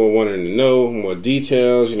of people are wanting to know more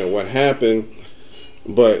details. What happened,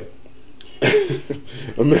 but.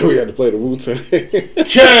 Man, we had to play the Wu-Tang.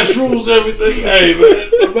 Cash rules everything. Hey, man,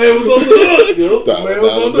 the man was on the hook, yo. The man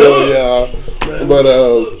was on the hook.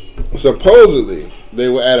 But supposedly, they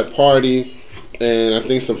were at a party, and I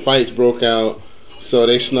think some fights broke out, so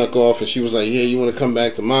they snuck off, and she was like, yeah, you want to come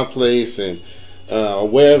back to my place, and or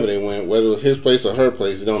wherever they went, whether it was his place or her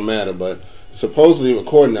place, it don't matter, but supposedly,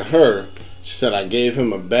 according to her, she said, I gave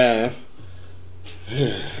him a bath.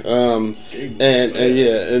 And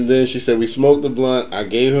then she said we smoked the blunt, I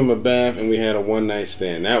gave him a bath, and we had a one night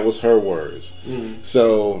stand. That was her words.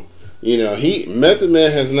 So Method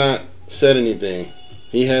Man has not said anything.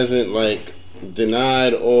 He hasn't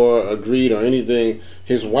denied or agreed or anything.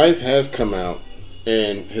 His wife has come out,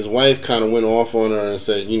 and his wife kind of went off on her and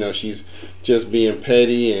said she's just being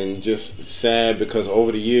petty and just sad because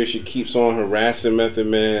over the years she keeps on harassing Method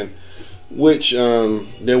Man. Which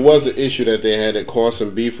there was an issue that they had that caused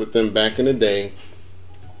some beef with them back in the day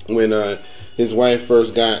when his wife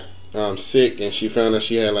first got sick and she found out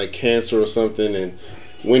she had cancer or something, and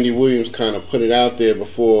Wendy Williams kind of put it out there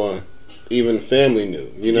before even the family knew.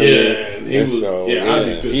 You know what I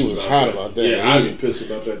mean? He was hot about that. Yeah, I'd be pissed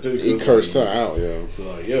about that too. He cursed her out,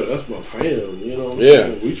 yo. That's my fam. You know what I'm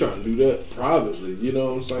saying? We trying to do that privately. You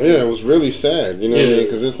know what I'm saying? Yeah, it was really sad. You know what I mean?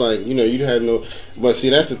 Because it's you had no. But see,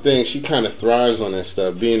 that's the thing. She kind of thrives on that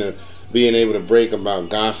stuff, being able to break about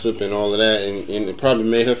gossip and all of that, and it probably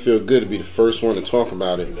made her feel good to be the first one to talk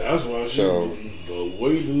about it. That's why the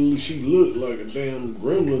way she looked like a damn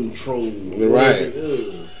gremlin troll. Right.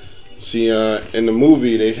 See, in the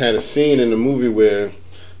movie, they had a scene in the movie where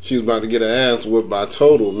she was about to get her ass whipped by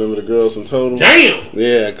Total. Remember the girls from Total? Damn!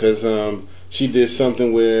 Yeah, because she did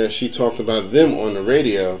something where she talked about them on the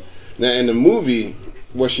radio. Now, in the movie,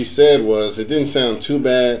 what she said was, it didn't sound too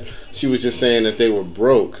bad. She was just saying that they were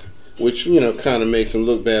broke, which, kind of makes them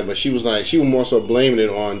look bad. But she was more so blaming it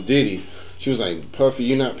on Diddy. She was like, Puffy,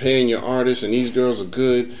 you're not paying your artists, and these girls are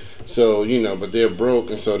good. So, but they're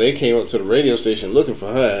broke, and so they came up to the radio station looking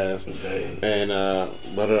for her ass, and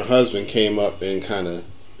but her husband came up and kind of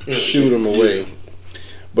shoot him away.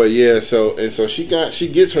 But so she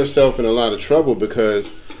gets herself in a lot of trouble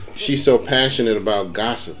because she's so passionate about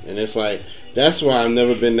gossip, and it's that's why I've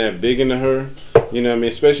never been that big into her. You know what I mean?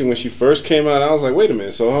 Especially when she first came out, I was like, wait a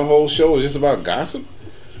minute, so her whole show was just about gossip?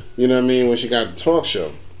 You know what I mean? When she got the talk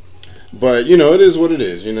show. But, it is what it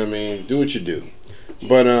is. You know what I mean? Do what you do.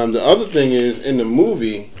 But the other thing is, in the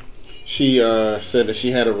movie, she said that she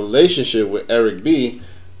had a relationship with Eric B.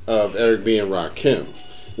 of Eric B. and Rakim,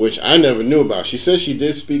 which I never knew about. She said she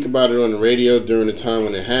did speak about it on the radio during the time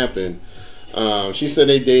when it happened. She said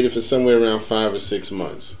they dated for somewhere around 5 or 6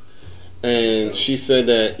 months. And she said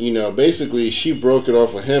that, basically she broke it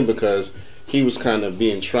off with him because he was kind of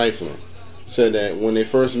being trifling. Said that when they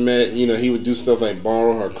first met, he would do stuff like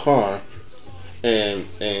borrow her car. And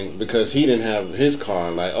because he didn't have his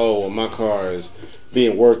car, my car is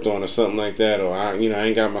being worked on or something like that, or I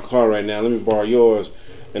ain't got my car right now, let me borrow yours.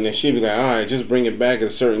 And then she'd be like, all right, just bring it back at a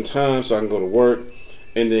certain time so I can go to work.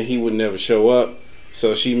 And then he would never show up,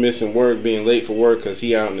 so she missing work, being late for work because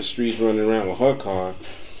he out in the streets running around with her car.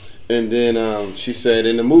 And then she said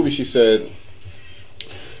in the movie, since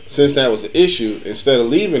that was the issue, instead of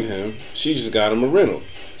leaving him, she just got him a rental.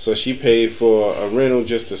 So she paid for a rental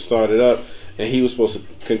just to start it up. And he was supposed to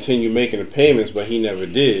continue making the payments, but he never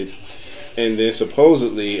did. And then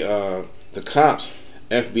supposedly the cops,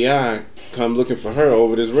 FBI, come looking for her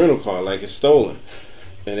over this rental car like it's stolen.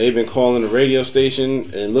 And they've been calling the radio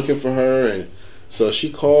station and looking for her. And so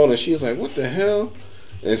she called and she's like, what the hell?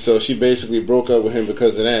 And so she basically broke up with him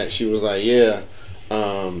because of that. She was like, you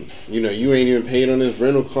ain't even paid on this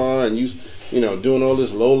rental car and you doing all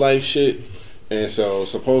this low life shit. And so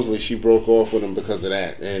supposedly she broke off with him because of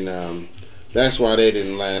that. And that's why they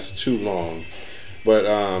didn't last too long. But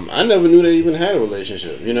I never knew they even had a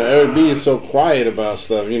relationship. Eric B is so quiet about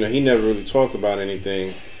stuff. He never really talked about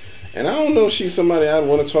anything. And I don't know if she's somebody I'd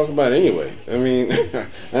want to talk about anyway. I mean, I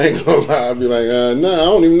ain't gonna lie. I'd be like, nah, I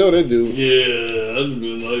don't even know that dude. Yeah, I'd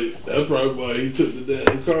be like, that's probably why he took the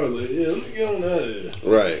damn car. Like, yeah, let me get on out of here.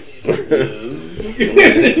 Right.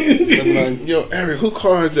 Yeah. Like, yo, Eric, who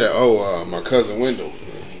car is that? Oh, my cousin Wendell.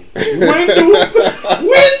 Wendell?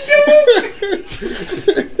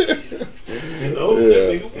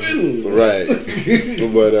 Yeah. doing? Right.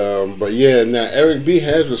 But yeah, now Eric B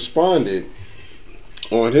has responded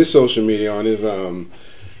on his social media, on his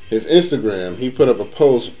Instagram. He put up a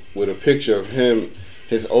post with a picture of him,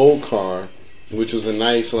 his old car, which was a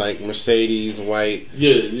nice like Mercedes white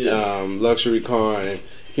luxury car, and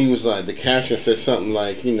he was like, the caption said something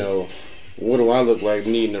like, you know, what do I look like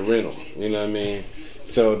needing a rental? You know what I mean?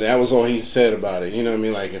 So that was all he said about it. You know what I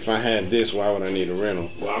mean? Like, if I had this, why would I need a rental?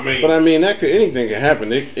 Well, I mean, but I mean, anything could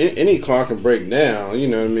happen. Any car can break down. You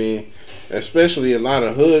know what I mean? Especially a lot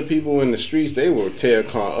of hood people in the streets, they will tear a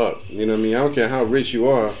car up. You know what I mean? I don't care how rich you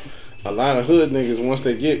are. A lot of hood niggas, once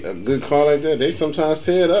they get a good car like that, they sometimes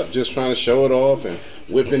tear it up just trying to show it off and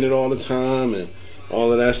whipping it all the time and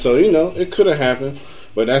all of that. So, you know, it could have happened.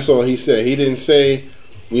 But that's all he said. He didn't say,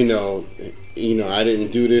 you know, I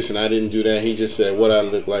didn't do this and I didn't do that. He just said what I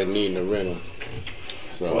look like needing a rental.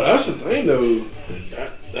 So, well, that's the thing though.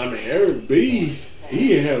 I mean, Eric B,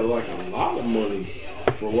 he had like a lot of money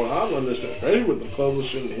for what I understand, especially with the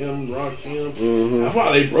publishing, him, Rakim. Mm-hmm. That's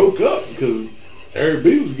why they broke up, because Eric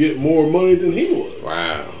B was getting more money than he was.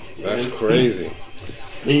 Wow, that's crazy.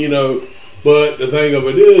 And, you know, but the thing of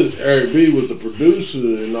it is, Eric B was a producer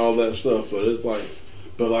and all that stuff. But it's like,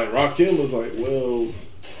 Rakim was like, well,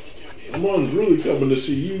 no one's really coming to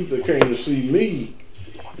see you. They came to see me.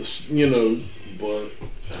 You know, but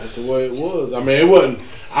that's the way it was. I mean, it wasn't.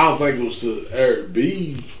 I don't think it was to Eric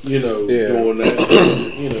B. You know, doing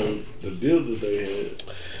that. You know, the deal that they had.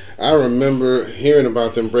 I remember hearing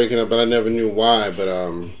about them breaking up, but I never knew why.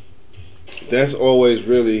 But that's always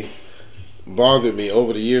really bothered me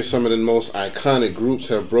over the years. Some of the most iconic groups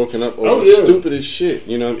have broken up over the stupidest shit.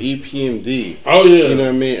 You know, EPMD. Oh yeah. You know what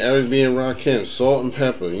I mean? Eric B and Rakim, Salt and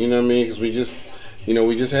Pepper. You know what I mean? Because we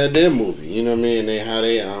just had their movie. You know what I mean? And how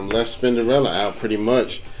they left Spinderella out pretty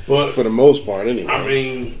much, but for the most part anyway. I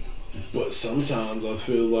mean, but sometimes I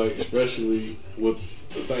feel like, especially with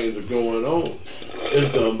the things that are going on,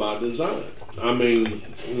 it's done by design. I mean,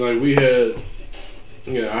 like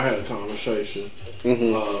I had a conversation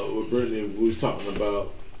with Brittany. We was talking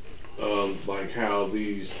about like how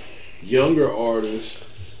these younger artists,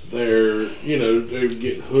 they're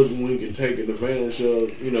getting hoodwinked and taken advantage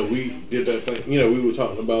of. You know, we did that thing. You know, we were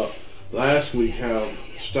talking about last week how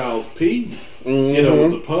Styles P, you know,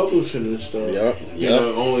 with the publishing and stuff, you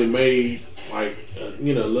know, only made like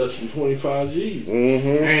less than 25 G's, and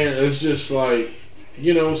it's just like,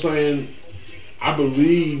 you know what I'm saying, I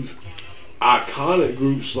believe iconic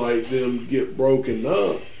groups like them get broken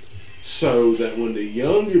up so that when the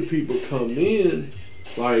younger people come in,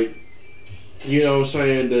 like, you know what I'm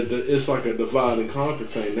saying, that it's like a divide and conquer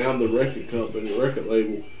thing. Now the record company, the record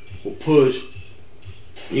label will push,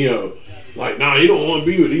 you know, like, nah, you don't want to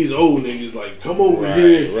be with these old niggas. Like, come over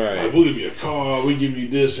here. Right. Like, we'll give you a car. We give you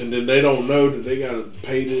this, and then they don't know that they got to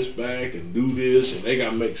pay this back and do this, and they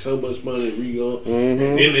got to make so much money to re-go. And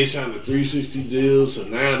then they signed a 360 deal, so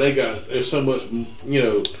now there's so much, you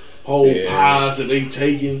know, whole pies that they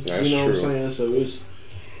taking. That's you know true. What I'm saying? So it's,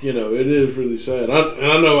 you know, it is really sad.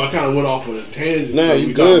 I know I kind of went off on a tangent. No,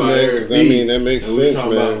 you good, man. Because I mean, that makes sense, man.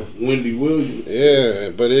 About Wendy Williams. Yeah,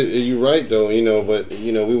 but you're right though. You know, but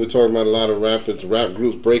you know, we were talking about a lot of rap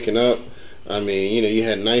groups breaking up. I mean, you know, you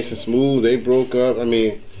had Nice and Smooth. They broke up. I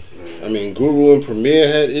mean, Guru and Premier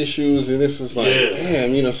had issues, and this is like,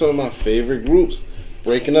 damn. You know, some of my favorite groups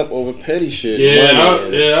breaking up over petty shit.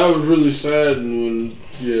 I was really sad when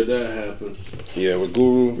that happened. Yeah, with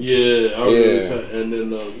Guru. Yeah, I was really sad. And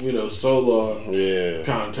then you know, Solar. Yeah.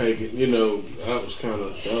 Kind of taking. You know, that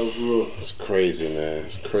was real. It's crazy, man.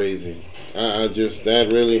 It's crazy. That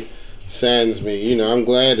really saddens me. You know, I'm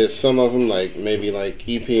glad that some of them, like maybe like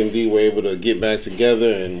EPMD, were able to get back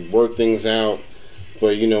together and work things out.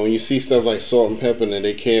 But you know, when you see stuff like Salt and Pepper and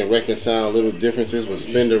they can't reconcile little differences with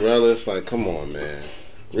Spinderella, it's like, come on, man.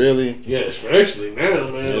 Really? Yeah, especially now,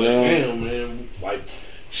 man. You like, know? damn, man. Like,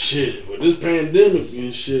 shit, with this pandemic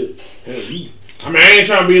and shit, hell, I mean, I ain't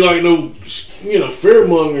trying to be like no, you know,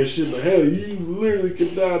 fearmonger and shit, but hell, you literally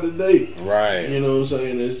could die today. Right. You know what I'm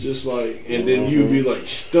saying? It's just like, and then you'd be like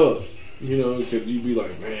stuck, you know, because you'd be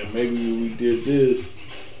like, man, maybe we did this.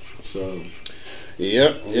 So.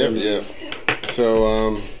 Yep.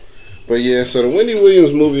 So, but yeah, so the Wendy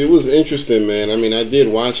Williams movie, it was interesting, man. I mean, I did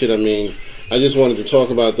watch it. I mean, I just wanted to talk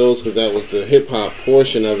about those because that was the hip-hop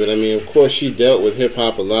portion of it. I mean, of course, she dealt with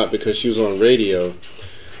hip-hop a lot because she was on radio.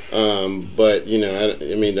 But, you know,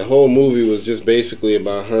 I mean, the whole movie was just basically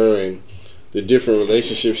about her and the different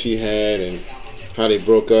relationships she had and how they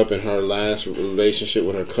broke up in her last relationship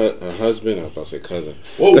with her husband. I was about to say cousin.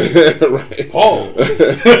 Whoa. Right. Paul.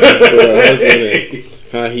 With her husband and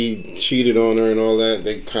how he cheated on her and all that.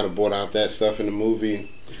 They kind of brought out that stuff in the movie.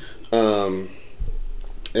 And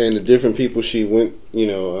the different people she went,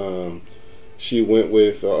 she went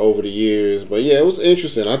with over the years. But yeah, it was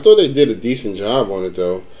interesting. I thought they did a decent job on it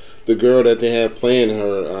though. The girl that they had playing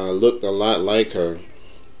her looked a lot like her.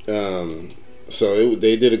 So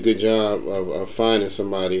they did a good job of finding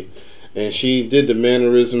somebody. And she did the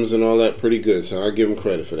mannerisms and all that pretty good. So I'll give them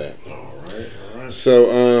credit for that. All right.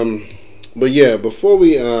 So, but yeah, before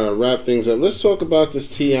we wrap things up, let's talk about this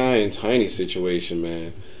T.I and Tiny situation,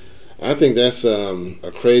 man. I think that's a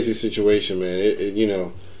crazy situation,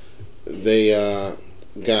 man. They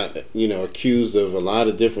got accused of a lot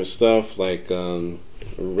of different stuff like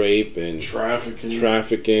rape and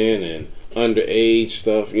trafficking and underage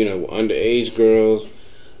stuff. Underage girls.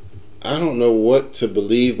 I don't know what to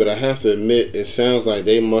believe, but I have to admit, it sounds like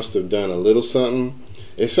they must have done a little something.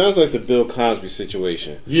 It sounds like the Bill Cosby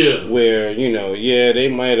situation. Yeah. Where, they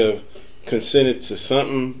might have consented to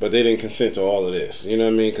something, but they didn't consent to all of this. You know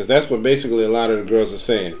what I mean? Because that's what basically a lot of the girls are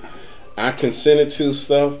saying. I consented to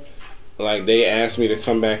stuff, like they asked me to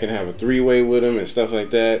come back and have a three-way with them and stuff like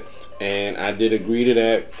that, and I did agree to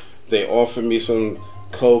that. They offered me some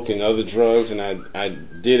coke and other drugs, and I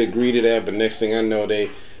did agree to that, but next thing I know, they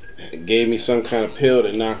gave me some kind of pill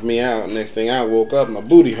that knocked me out. Next thing I woke up, my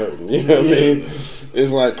booty hurting. You know what I mean?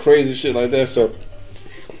 It's like crazy shit like that. So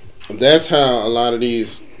that's how a lot of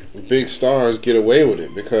these big stars get away with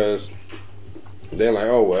it, because they're like,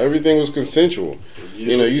 oh, well, everything was consensual.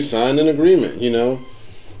 Yeah. You signed an agreement,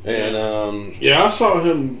 And I saw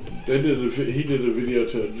him. He did a video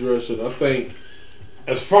to address it. I think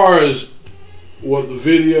as far as what the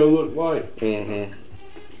video looked like, mm-hmm.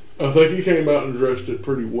 I think he came out and addressed it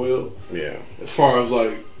pretty well. Yeah. As far as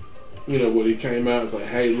like, when he came out, it's like,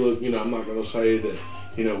 hey, look, I'm not gonna say that,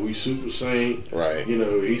 we super saint. Right.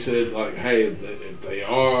 He said like, hey, if they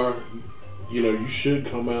are, you should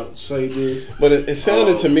come out and say this. But it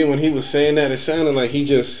sounded to me when he was saying that, it sounded like he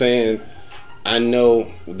just saying, I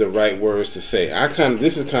know the right words to say.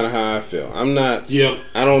 This is kind of how I feel. I'm not. Yeah.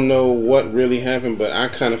 I don't know what really happened, but I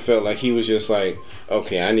kind of felt like he was just like,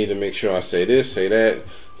 okay, I need to make sure I say this, say that,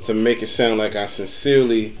 to make it sound like I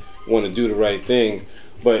sincerely want to do the right thing.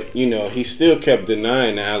 But, he still kept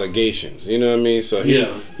denying the allegations. You know what I mean? So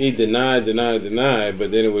he denied,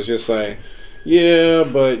 but then it was just like, yeah,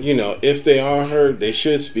 but, if they are hurt, they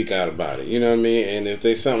should speak out about it. You know what I mean? And if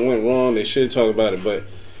something went wrong, they should talk about it. But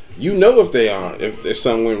if they are, if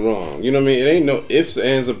something went wrong. You know what I mean? It ain't no ifs,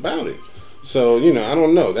 ands about it. So, I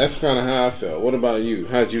don't know. That's kind of how I felt. What about you?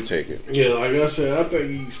 How'd you take it? Yeah, like I said, I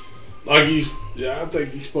think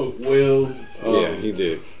he spoke well. Yeah, he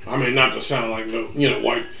did. I mean, not to sound like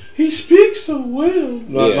white. He speaks so well,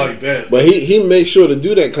 not like that. But he makes sure to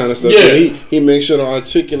do that kind of stuff. Yeah. He makes sure to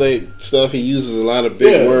articulate stuff. He uses a lot of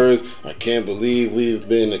big words. I can't believe we've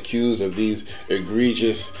been accused of these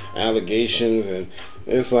egregious allegations, and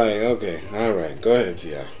it's like, okay, all right, go ahead,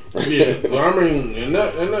 T.I. Yeah, I mean, and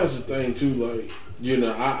that's the thing too. Like,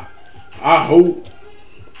 I hope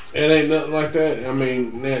it ain't nothing like that. I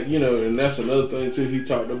mean, that, and that's another thing too. He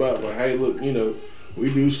talked about, like, hey, look,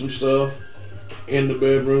 we do some stuff in the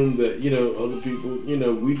bedroom that other people,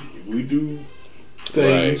 we do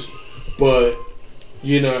things, right. But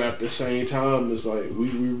at the same time, it's like we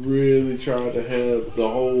really try to have the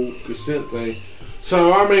whole consent thing.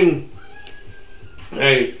 So I mean,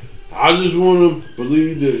 hey, I just want to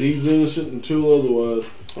believe that he's innocent until otherwise.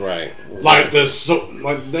 Right. Like the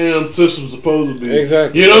damn system's supposed to be.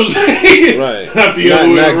 Exactly. You know what I'm saying? Right. Not the other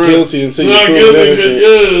way around. Not guilty until you're proven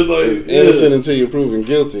innocent. Innocent until you're proven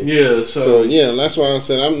guilty. Yeah. So that's why I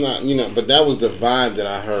said I'm not. But that was the vibe that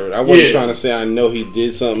I heard. I wasn't trying to say I know he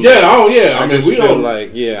did something. Yeah. Oh yeah. I just feel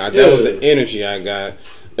like that was the energy I got.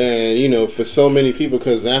 And for so many people,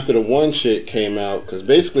 because after the one chick came out, because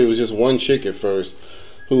basically it was just one chick at first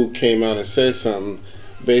who came out and said something.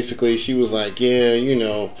 Basically, she was like, yeah,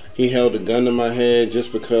 he held a gun to my head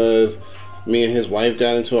just because me and his wife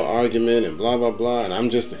got into an argument and blah, blah, blah, and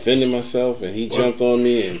I'm just defending myself, and he jumped on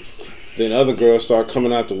me, and then other girls start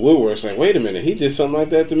coming out the woodwork like, wait a minute, he did something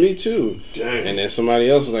like that to me too. Dang. And then somebody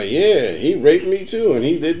else was like, yeah, he raped me too, and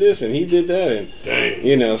he did this, and he did that, and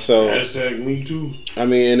dang. So #me too. I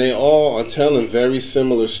mean, and they all are telling very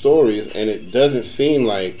similar stories, and it doesn't seem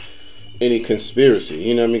like any conspiracy,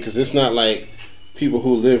 you know what I mean? Because it's not like people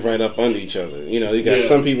who live right up under each other. You got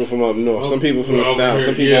some people from up north, some people from the south,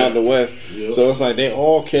 some people out in the west. Yep. So it's like they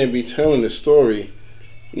all can't be telling the story.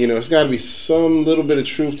 It's got to be some little bit of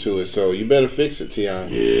truth to it. So you better fix it, T.I.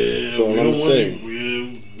 Yeah. So I'm saying.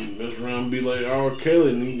 Mess around and be like R.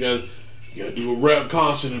 Kelly, and you got to do a rap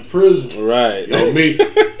concert in prison. Right. Me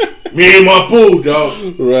and my boo,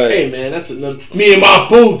 dog. Right. Hey man, that's another. Me and my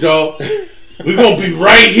boo, dog. we gonna be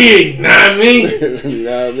right here, you know what I mean? You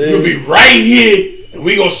know what I mean? We'll be right here, and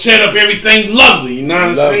we gonna set up everything lovely, you know what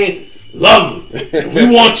I'm saying? Lovely. And we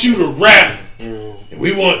want you to rap, and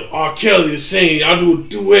we want R. Kelly to sing. Y'all do a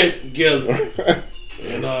duet together,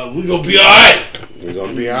 and we gonna be alright. We're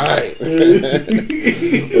gonna be alright. But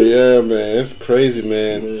yeah, man, it's crazy,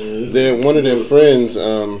 man. One of their friends,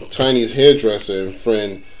 Tiny's hairdresser and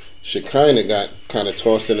friend, Shekinah, got kind of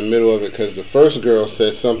tossed in the middle of it because the first girl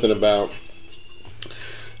said something about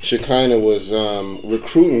Shekinah was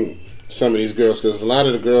recruiting some of these girls because a lot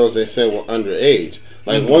of the girls they said were underage.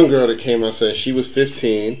 Like one girl that came out said she was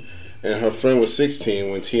 15 and her friend was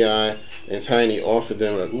 16 when T.I and Tiny offered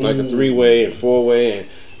them a 3-way and 4-way,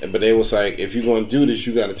 but they was like, if you're gonna do this,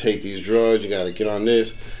 you got to take these drugs, you got to get on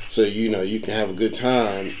this, so you can have a good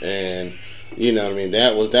time. And you know what I mean,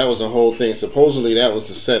 that was the whole thing. Supposedly that was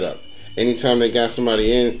the setup. Anytime they got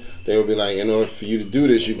somebody in, they would be like, in order for you to do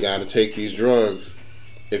this, you got to take these drugs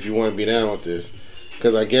if you want to be down with this.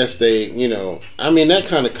 Because I guess they, that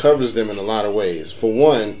kind of covers them in a lot of ways. For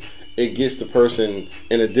one, it gets the person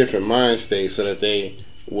in a different mind state so that they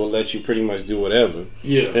will let you pretty much do whatever.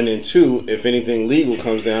 Yeah. And then two, if anything legal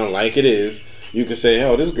comes down like it is, you can say,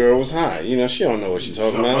 oh, this girl was high. She don't know what she's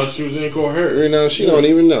talking about. She was incoherent. She don't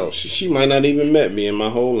even know. She might not even met me in my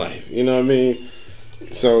whole life. You know what I mean?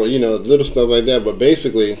 So, little stuff like that. But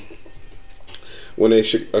basically, when they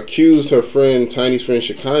accused her friend, Tiny's friend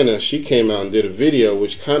Shekinah, she came out and did a video,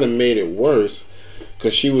 which kind of made it worse.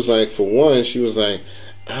 Because she was like, for one, she was like,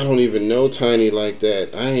 I don't even know Tiny like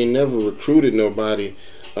that. I ain't never recruited nobody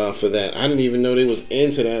for that. I didn't even know they was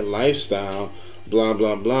into that lifestyle. Blah,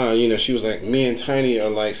 blah, blah. She was like, me and Tiny are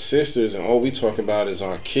like sisters, and all we talk about is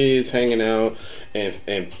our kids hanging out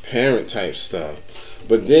and parent type stuff.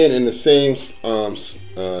 But then in the same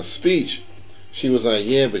speech, she was like,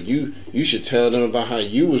 yeah, but you should tell them about how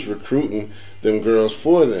you was recruiting them girls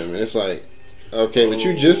for them. And it's like, okay, but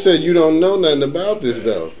you just said you don't know nothing about this,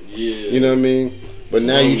 though. Yeah. You know what I mean? But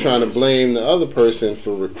now you're trying to blame the other person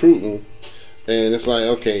for recruiting. And it's like,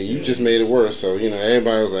 okay, you just made it worse. So,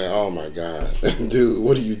 everybody was like, oh, my God. Dude,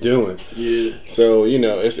 what are you doing? Yeah. So,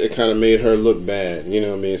 it kind of made her look bad. You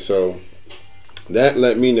know what I mean? So, that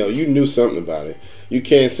let me know you knew something about it. You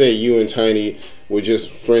can't say you and Tiny were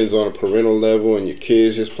just friends on a parental level and your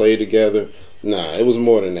kids just played together. Nah, it was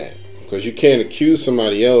more than that. Because you can't accuse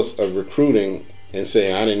somebody else of recruiting and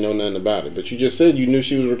say, I didn't know nothing about it. But you just said you knew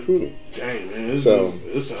she was recruiting. Dang, man. It sounds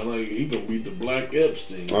like he going to be the Black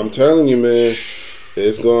Epstein. I'm telling you, man.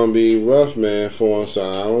 It's going to be rough, man, for him. So,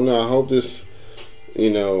 I don't know. I hope this,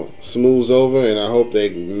 smooths over, and I hope they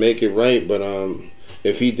make it right. But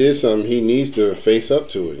if he did something, he needs to face up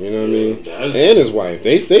to it. You know what I mean? And his wife.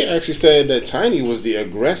 They actually said that Tiny was the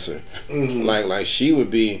aggressor. Mm-hmm. Like she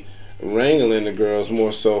would be wrangling the girls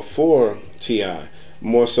more so for T.I.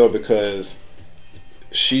 More so because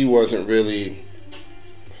she wasn't really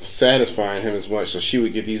satisfying him as much, so she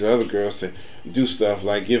would get these other girls to do stuff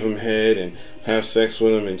like give him head and have sex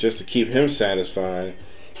with him and just to keep him satisfied.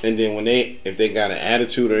 And then if they got an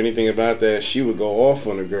attitude or anything about that, she would go off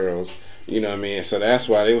on the girls. You know what I mean? So that's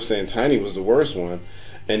why they were saying Tiny was the worst one.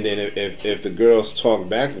 And then if the girls talk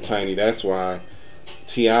back to Tiny, that's why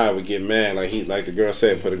T.I would get mad. Like the girl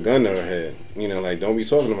said, put a gun to her head. Like, don't be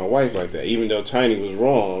talking to my wife like that. Even though Tiny was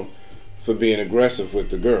wrong for being aggressive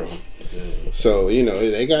with the girl. Yeah. So,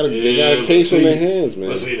 they got a case on their hands, man.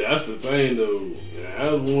 But see, that's the thing, though.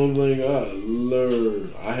 That's one thing I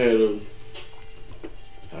learned. I had a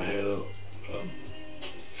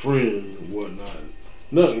friend and whatnot.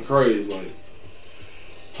 Nothing crazy. Like,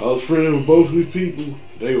 I was friends with both of these people.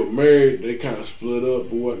 They were married. They kind of split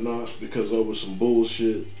up and whatnot because over some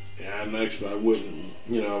bullshit. And I wouldn't,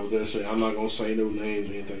 I was there saying, I'm not going to say no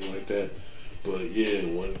names or anything like that. But, yeah,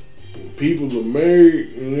 when people are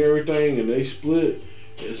married and everything and they split,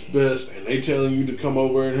 it's best, and they telling you to come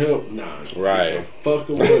over and help. Nah, right. Get the fuck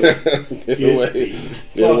away.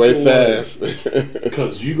 Get away fast.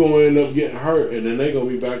 Because you gonna end up getting hurt, and then they gonna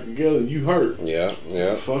be back together, and you hurt. Yeah.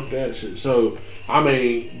 Fuck that shit. So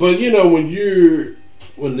but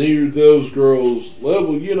when you're those girls'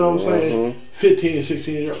 level, you know what I'm saying? 15 and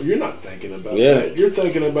 16 years old, you're not thinking about that. You're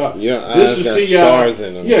thinking about this is T.I. stars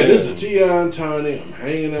in them. Yeah, this is T.I and Tiny. I'm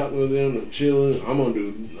hanging out with them. I'm chilling. I'm gonna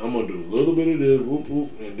do a little bit of this, whoop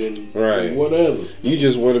whoop, and then whatever. You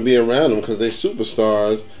just want to be around them because they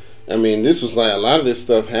superstars. I mean, this was like a lot of this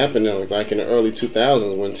stuff happened like in the early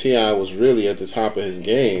 2000s when T.I was really at the top of his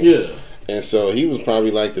game. Yeah. And so he was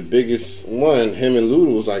probably like the biggest one. Him and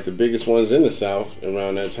Luda was like the biggest ones in the South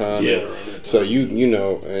around that time. Yeah, around that time. So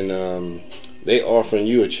and they offering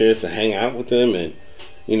you a chance to hang out with them and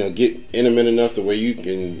get intimate enough to where you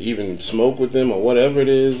can even smoke with them or whatever it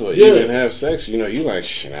is, or even have sex, you like,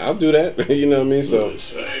 shit, I'll do that. You know what I mean? So,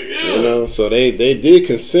 so they did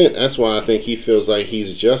consent. That's why I think he feels like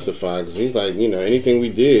he's justified, because he's like, anything we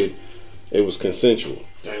did, it was consensual.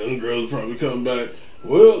 Dang, them girls probably come back.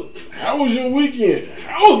 Well, how was your weekend?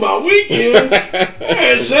 How was my weekend? I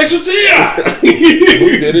had sex with T.I.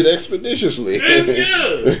 We did it expeditiously. Yeah.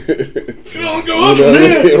 You don't go up from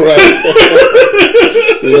here. Right.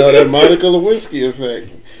 That Monica Lewinsky effect.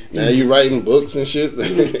 Now you writing books and shit.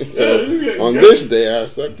 So on this day, I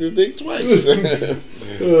sucked his dick twice.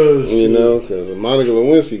 Because Monica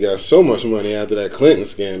Lewinsky got so much money after that Clinton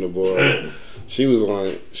scandal, boy. She was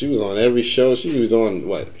on every show. She was on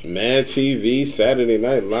Mad TV, Saturday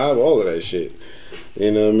Night Live, all of that shit.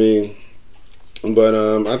 You know what I mean? But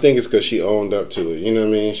I think it's because she owned up to it. You know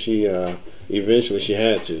what I mean? She eventually she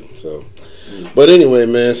had to. So, but anyway,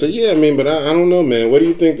 man. So yeah, I mean, but I don't know, man. Where do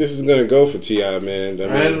you think this is gonna go for T.I., man?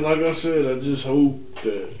 Man, like I said, I just hope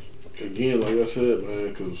that again, like I said, man,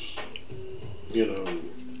 because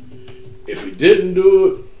if he didn't do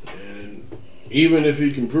it. Even if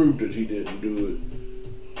he can prove that he didn't do it,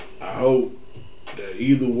 I hope that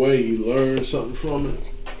either way he learns something from it.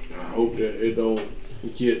 I hope that it don't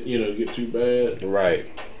get too bad. Right.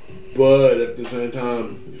 But at the same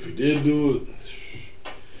time, if he did do it,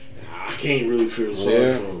 I can't really feel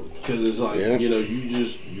sorry for him, because it's like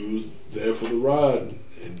you was there for the ride,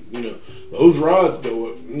 and those rides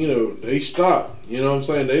go up. They stop. You know what I'm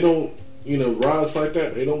saying? They don't. Rides like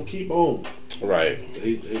that, they don't keep on. Right.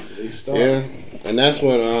 They stop. Yeah. And that's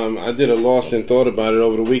what I did a Lost in Thought about it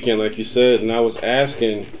over the weekend, like you said, and I was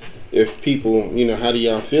asking if people, how do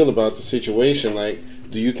y'all feel about the situation? Like,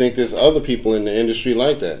 do you think there's other people in the industry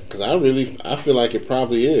like that? Because I feel like it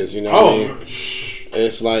probably is. What I mean?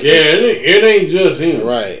 It's like it ain't just him.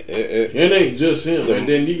 Right. It ain't just him. And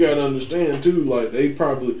then you gotta understand too, like they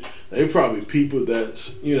probably people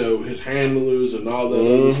that's his handlers and all that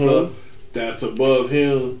other stuff that's above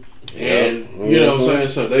him. And you know what I'm saying,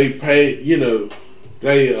 so they pay,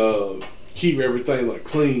 they keep everything like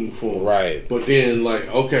clean for him. Right. But then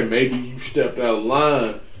okay, maybe you stepped out of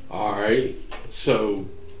line. All right, so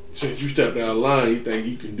since you stepped out of line, you think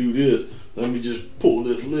you can do this. Let me just pull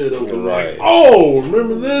this lid open. Right.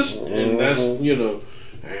 Remember this? And that's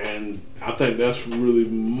and I think that's really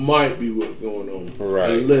might be what's going on.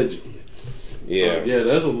 Right. Allegedly. Yeah.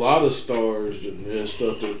 There's a lot of stars and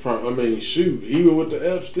stuff that shoot, even with the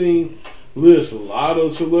Epstein list, a lot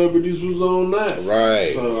of celebrities was on that.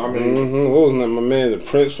 Right. So what was that? My man, the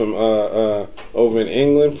Prince from over in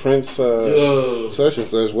England, Prince such and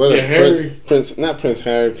such. What Prince? Not Prince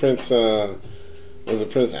Harry. Prince was it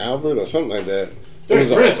Prince Albert or something like that? It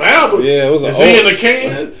was Prince Albert. Yeah, it was. Is he in the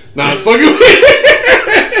can? Nah, I'm fucking with you.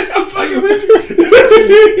 I'm fucking with you.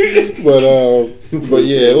 But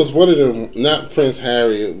yeah, it was one of them. Not Prince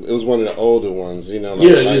Harry. It was one of the older ones.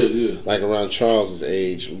 Like around Charles's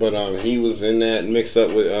age. But he was in that mixed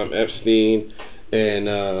up with Epstein, and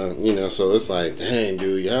so it's like, dang,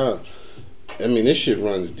 dude, y'all. I mean, this shit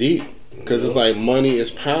runs deep, because it's like money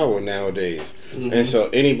is power nowadays, and so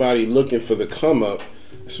anybody looking for the come up,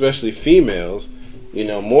 especially females.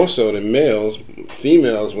 More so than males.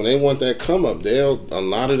 Females, when they want that come up, a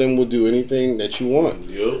lot of them will do anything that you want.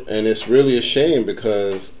 Yep. And it's really a shame,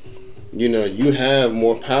 because, you have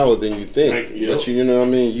more power than you think. Yep. But you know what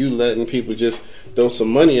I mean? You letting people just throw some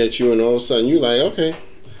money at you, and all of a sudden you like, okay,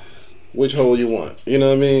 which hole you want? You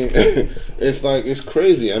know what I mean? It's like, it's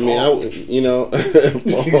crazy. I mean,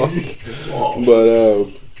 but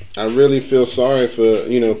I really feel sorry for,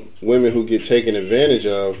 women who get taken advantage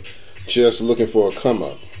of just looking for a come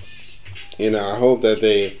up. I hope that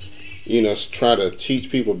they, try to teach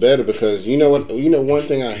people better, because one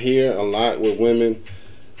thing I hear a lot with women,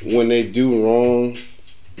 when they do wrong,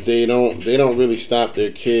 they don't really stop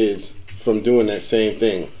their kids from doing that same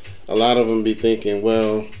thing. A lot of them be thinking,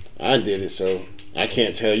 well, I did it, so I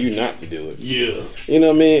can't tell you not to do it. Yeah. You know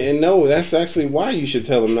what I mean? And no, that's actually why you should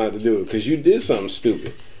tell them not to do it, because you did something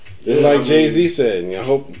stupid. Just like Jay-Z said, and I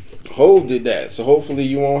hope Hov did that, so hopefully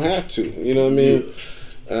you won't have to. You know what I mean? Yeah.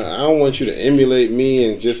 I don't want you to emulate me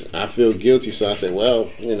and just, I feel guilty, so I say, well,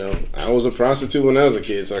 I was a prostitute when I was a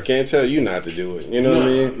kid, so I can't tell you not to do it. You know what I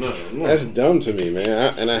mean? No. That's dumb to me,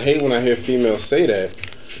 man. And I hate when I hear females say that,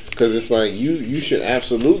 because it's like, you should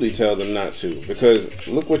absolutely tell them not to, because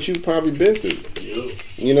look what you've probably been through. Yep.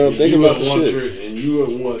 Think about the shit. And you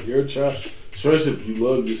wouldn't want your child, especially if you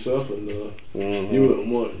love yourself enough, you wouldn't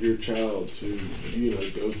want your child to,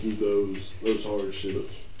 go through those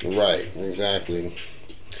hardships. Right, exactly.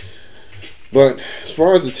 But as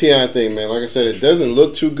far as the T.I. thing, man, like I said, it doesn't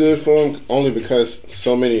look too good for him, only because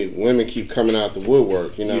so many women keep coming out the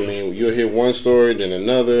woodwork. You know what I mean? You'll hear one story, then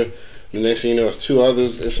another. The next thing you know, it's two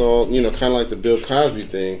others. It's all, kind of like the Bill Cosby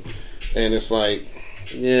thing. And it's like,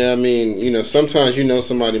 yeah, I mean, sometimes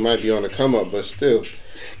somebody might be on the come up, but still,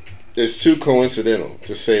 it's too coincidental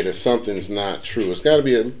to say that something's not true. It's got to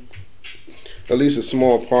be at least a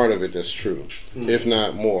small part of it that's true, if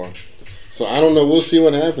not more. So I don't know. We'll see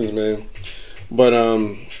what happens, man. But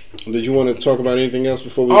did you want to talk about anything else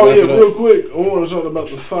before we wrap it up? Real quick. I want to talk about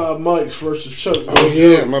the 5 mics versus Chuck. Oh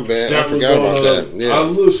yeah, my bad. I forgot about that. Yeah, I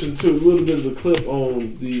listened to a little bit of the clip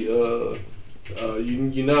on the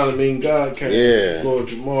you know what I mean, Godcast. Yeah, Lord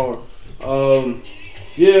Jamar.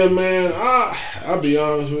 Yeah, man. I'll be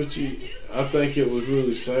honest with you. I think it was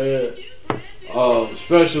really sad,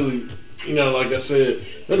 especially. Like I said,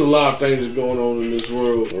 there's a lot of things going on in this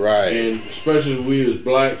world. Right. And especially we as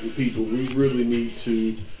black people, we really need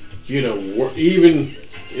to, work. Even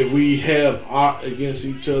if we have art against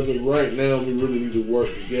each other right now, we really need to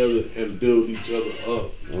work together and build each other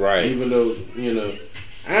up. Right. Even though,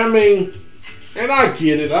 I mean, and I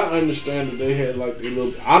get it. I understand that they had like a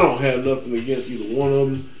little, I don't have nothing against either one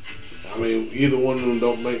of them. I mean, either one of them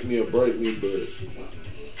don't make me or break me, but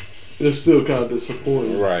it's still kind of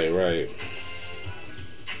disappointing. Right.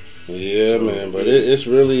 Yeah, so, man. But it's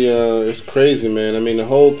really, it's crazy, man. I mean, the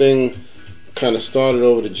whole thing kind of started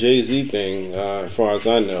over the Jay-Z thing, as far as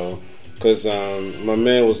I know. Because my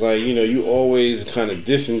man was like, you always kind of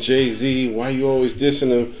dissing Jay-Z. Why you always dissing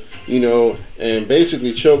him? And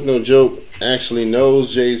basically, Choke No Joke actually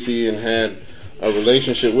knows Jay-Z and had a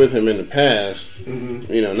relationship with him in the past.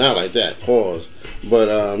 Mm-hmm. Not like that, pause.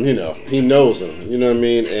 But, he knows him, you know what I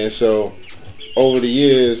mean? And so, over the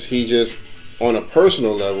years, he just, on a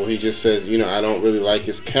personal level, he just says, I don't really like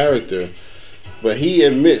his character. But he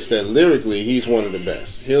admits that lyrically, he's one of the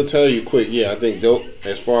best. He'll tell you quick, I think dope.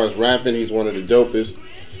 As far as rapping, he's one of the dopest.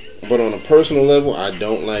 But on a personal level, I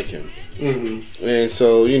don't like him. Mm-hmm. And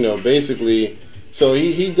so, basically, so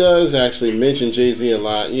he does actually mention Jay-Z a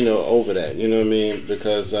lot, over that, you know what I mean?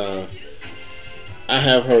 Because, I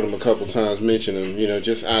have heard him a couple times mention him,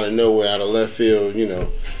 just out of nowhere, out of left field,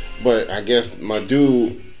 But I guess my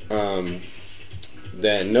dude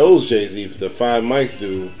that knows Jay-Z, the 5 Mics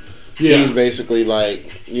dude, he's basically like,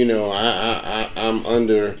 I'm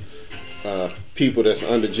under people that's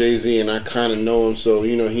under Jay-Z, and I kind of know him, so,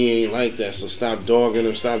 he ain't like that, so stop dogging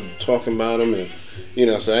him, stop talking about him, and,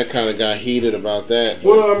 so that kind of got heated about that.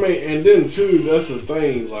 Well, I mean, and then, too, that's the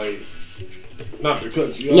thing, like, not to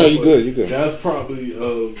cut you off. No, you're good. That's probably,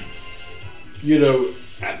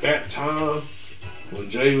 at that time when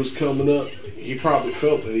Jay was coming up, he probably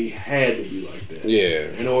felt that he had to be like that. Yeah.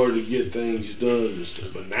 In order to get things done and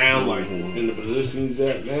stuff. But now, like in the position he's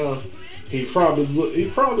at now, he probably look.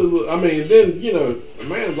 I mean, then the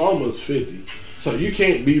man's almost 50, so you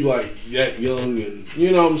can't be like that young and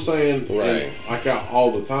you know what I'm saying, right? And, like out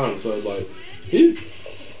all the time. So like he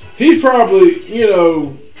probably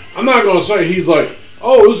I'm not gonna say he's like,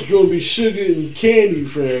 oh, it's gonna be sugar and candy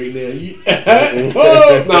for right now.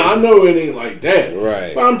 I know it ain't like that.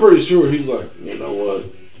 Right. But I'm pretty sure he's like, you know what?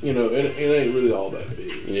 It ain't really all that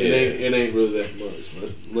big. Yeah. It ain't really that much.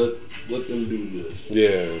 Let them do this.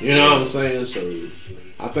 Yeah. You know what I'm saying? So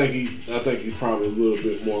I think he's probably a little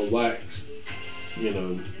bit more lax.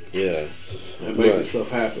 Yeah. And making stuff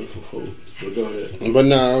happen for folks. But go ahead. But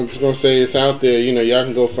no, I'm just gonna say it's out there. Y'all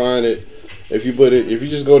can go find it. If you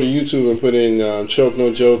just go to YouTube and put in Choke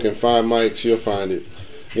No Joke and 5 Mics, you'll find it.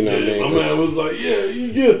 You know what I mean? My man was like,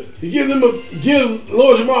 you give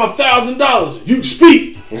Lord Jamar $1,000. You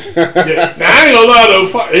speak. Now I ain't gonna lie though,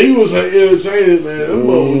 he was entertaining, man. That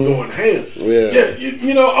boy was going ham.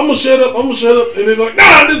 Yeah. I'm gonna shut up. And he's like,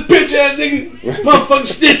 nah, this bitch ass nigga, motherfucking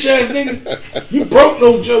stitch ass nigga. You broke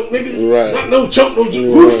No Joke, nigga. Right. Not no Choke No Joke.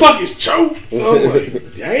 Right. Who the fuck is Choke? I'm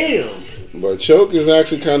like, damn. But Choke is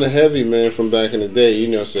actually kind of heavy, man, from back in the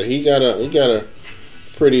day, so he got a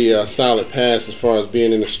pretty solid past as far as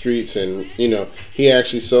being in the streets, and he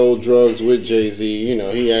actually sold drugs with Jay-Z.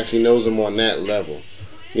 He actually knows him on that level.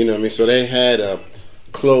 You know what I mean? So they had a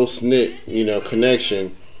close knit,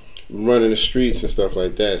 connection, running the streets and stuff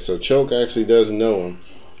like that. So Choke actually does know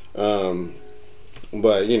him.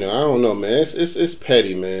 But I don't know, man. It's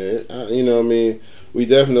petty, man. You know what I mean? We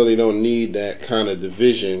definitely don't need that kind of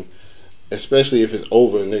division. Especially if it's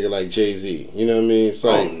over a nigga like Jay-Z. You know what I mean? It's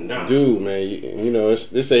like, dude, man,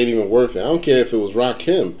 this ain't even worth it. I don't care if it was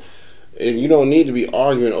Rakim. You don't need to be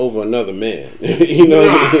arguing over another man. You know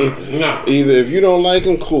what I mean? Nah. Either if you don't like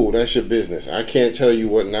him, cool, that's your business. I can't tell you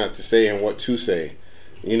what not to say and what to say.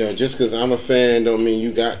 Just because I'm a fan don't mean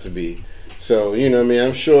you got to be. So, you know what I mean?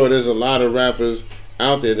 I'm sure there's a lot of rappers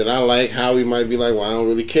out there that I like. Howie might be like, well, I don't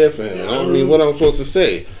really care for him. And I mean, what I'm supposed to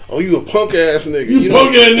say? Oh, you a punk ass nigga. You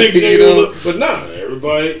punk ass nigga. You know? But nah,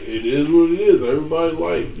 everybody, it is what it is. Everybody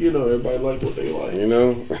like what they like. You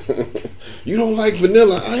know? You don't like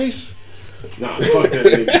Vanilla Ice? Nah, fuck that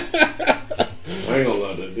nigga. I ain't gonna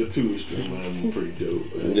lie, the 2 extreme man pretty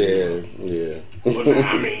dope. Man. Yeah. But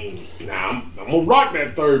I mean, I'm gonna rock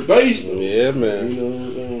that third base though. Yeah, man. You know what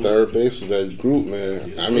I'm saying? Third base was that group, man.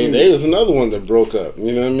 Yes, I mean, there was another one that broke up.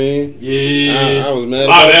 You know what I mean? Yeah. I was mad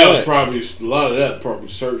about that. A lot of that probably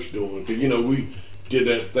Search doing. Because, you know, we did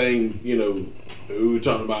that thing, you know, we were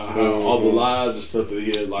talking about how all the lies and stuff that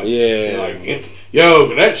he had, like,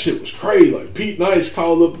 yo, that shit was crazy. Like, Pete Nice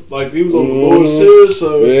called up, like, he was on the Lord Series,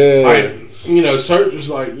 so, like, you know, Search was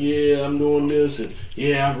like, yeah, I'm doing this, and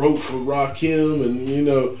yeah, I wrote for Rakim, and, you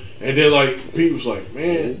know, and then, like, Pete was like,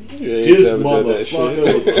 man, this motherfucker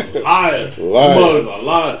was a liar. Mother's a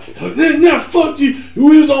liar. Like, nah, fuck you.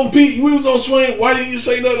 We was on Sway. Why didn't you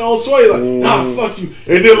say nothing on Sway? Like, nah, fuck you.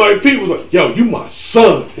 And then, like, Pete was like, yo, you my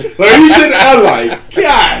son. Like, he said that, I was like,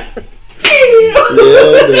 God.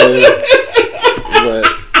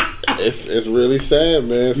 But it's really sad,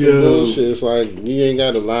 man. Some bullshit. It's like you ain't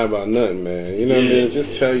got to lie about nothing, man. You know what I mean?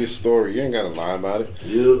 Just tell your story. You ain't got to lie about it.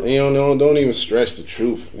 Yeah. And you don't even stretch the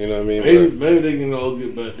truth. You know what I mean? Maybe they can all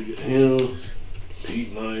get back to get him,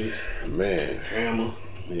 Pete Nice, man, Hammer,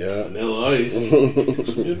 yeah, Vanilla Ice,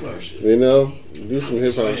 some hip hop shit. You know, do some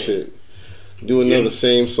hip hop shit. Do another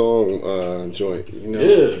same song joint, you know.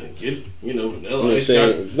 Yeah, get Vanilla Ice.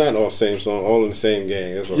 Not all same song, all in the same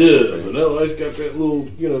gang. That's what I'm saying. Vanilla Ice got that little,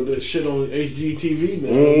 that shit on HGTV now.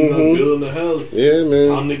 You know, building the house. Yeah,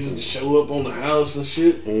 man. All niggas show up on the house and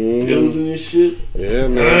shit, building this shit. Yeah,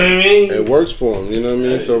 man. You know what I mean? It works for him. You know what I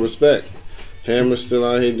mean? So respect. Hammer's still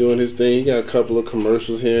out here doing his thing. He got a couple of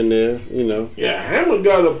commercials here and there. You know. Yeah, Hammer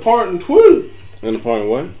got a part in Twitter. And a part in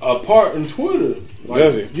what? A part in Twitter. Like,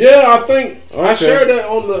 does he? Yeah, I think I shared that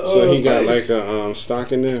on the. So he got like a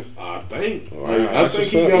stock in there. I think. Wow, I think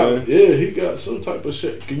he got. Man. Yeah, he got some type of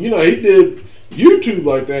shit. Cause, he did YouTube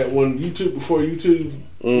like that when before YouTube.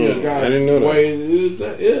 I didn't know that. Way it is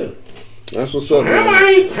that. Yeah. That's what's up,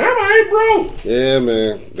 man. Hammer ain't broke. Yeah,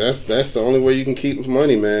 man. That's the only way you can keep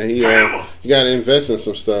money, man. You got to invest in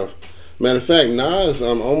some stuff. Matter of fact, Nas,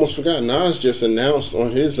 almost forgot, Nas just announced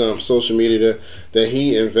on his social media that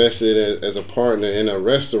he invested as a partner in a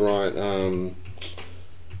restaurant. I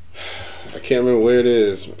can't remember where it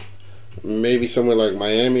is. Maybe somewhere like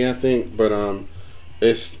Miami, I think. But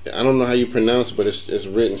it's, I don't know how you pronounce it, but it's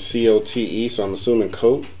written COTE, so I'm assuming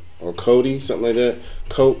Cote or Cody, something like that.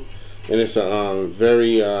 Cote. And it's a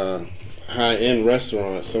very high-end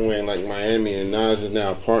restaurant somewhere in like Miami, and Nas is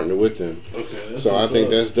now a partner with them. Okay, so I think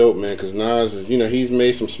that's dope, man, because Nas is, he's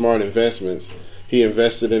made some smart investments. He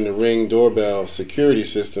invested in the Ring doorbell security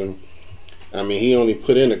system. I mean, he only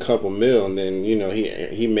put in a couple mil, and then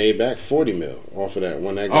he made back 40 mil off of that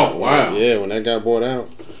when that got when that got bought out.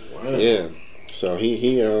 Wow. Yeah, so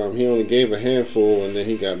he only gave a handful, and then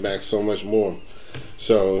he got back so much more.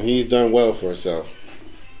 So he's done well for himself.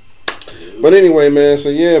 But anyway, man, so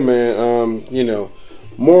yeah, man,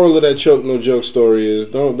 moral of that choke no joke story is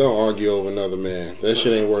don't argue over another man. That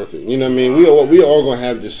shit ain't worth it. You know what I mean? We all gonna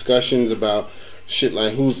have discussions about shit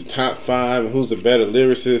like who's the top 5 and who's the better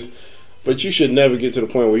lyricist, but you should never get to the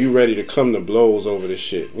point where you're ready to come to blows over this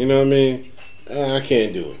shit. You know what I mean? I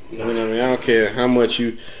can't do it. You know what I mean? I don't care how much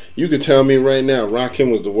you could tell me right now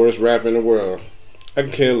Rakim was the worst rapper in the world. I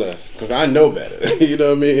can care less, because I know better. You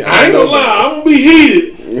know what I mean? I ain't gonna lie, I'm gonna be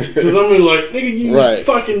heated. Because I'm like, nigga, you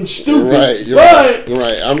fucking stupid.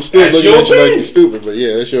 Right. I'm still looking at you like you're stupid, but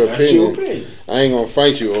yeah, that's your opinion. I ain't gonna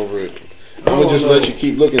fight you over it. I'm gonna just let you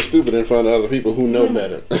keep looking stupid in front of other people who know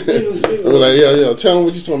better. I'm like, yo, tell them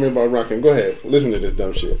what you told me about Rakim. Go ahead, listen to this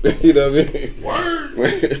dumb shit. You know what I mean?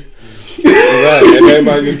 Word. Right, and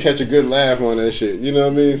everybody just catch a good laugh on that shit. You know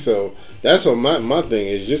what I mean? So that's what my thing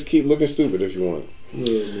is. Just keep looking stupid if you want.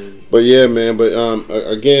 But yeah, man. But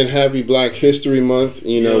again, happy Black History Month.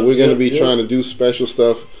 We're gonna be trying to do special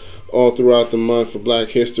stuff all throughout the month for Black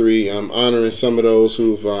History. Honoring some of those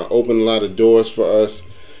who've opened a lot of doors for us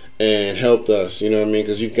and helped us. You know what I mean?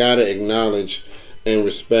 Because you gotta acknowledge and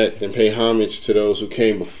respect and pay homage to those who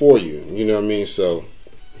came before you. You know what I mean? So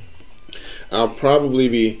I'll probably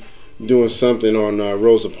be doing something on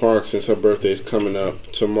Rosa Parks since her birthday is coming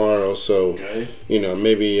up tomorrow. So,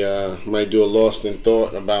 maybe might do a Lost in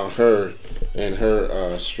Thought about her and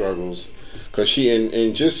her struggles. Because she,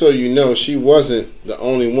 and just so you know, she wasn't the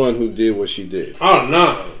only one who did what she did. Oh,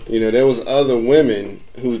 no. There was other women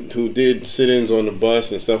who did sit-ins on the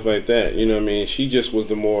bus and stuff like that. You know what I mean? She just was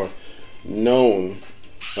the more known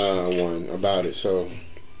one about it. So,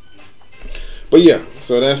 but yeah,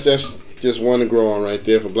 so that's just one to grow on right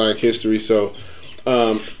there for Black History. So,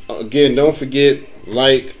 again, don't forget,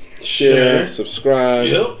 like, share, subscribe.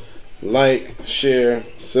 Yep. Like, share,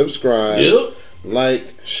 subscribe. Yep.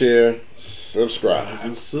 Like, share, subscribe. Brothers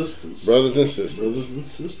and sisters. Brothers and sisters. Brothers and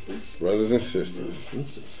sisters. Brothers and sisters. Brothers and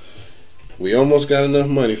sisters. We almost got enough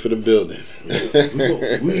money for the building.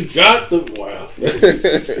 We got the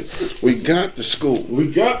We got the school.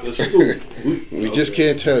 We got the school. We just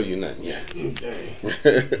can't tell you nothing yet. Dang.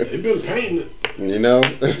 They've been painting it. You know,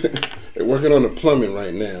 they're working on the plumbing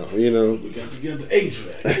right now. You know, We got to get the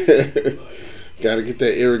HVAC. got to get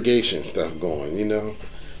that irrigation stuff going. You know,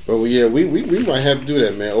 but we might have to do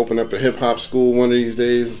that, man. Open up a hip hop school one of these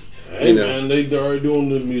days. Hey, man, they already doing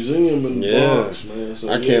the museum in the Bronx, man. So,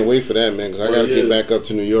 I can't wait for that, man, because I got to get back up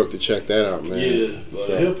to New York to check that out, man. Yeah, but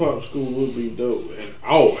a hip hop school would be dope. And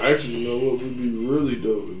actually, you know what would be really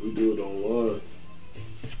dope if we do it online.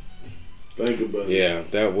 Think about it. Yeah,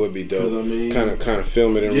 that would be dope. I mean, kind of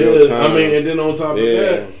film it in real time. I mean, and then on top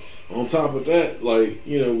of that, like,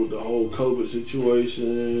 you know, with the whole COVID situation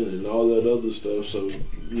and all that other stuff, so,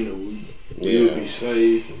 you know, we would be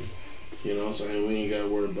safe. You know what I'm saying? We ain't got to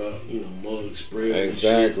worry about, you know, mug spread.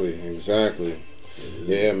 Exactly.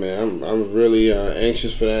 Yeah, man, I'm really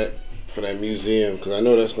anxious for that museum, because I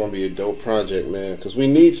know that's going to be a dope project, man, because we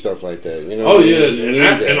need stuff like that. You know? Oh, yeah,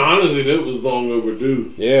 and honestly, that was long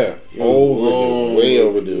overdue. Yeah, way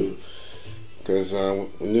overdue. Because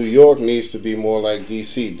New York needs to be more like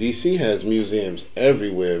D.C. D.C. has museums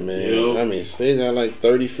everywhere, man. Yep. I mean, they got like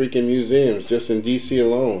 30 freaking museums just in D.C.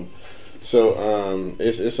 alone. So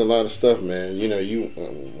it's a lot of stuff, man. You know,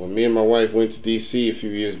 when me and my wife went to D.C. a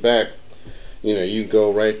few years back, you know, you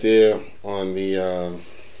go right there on the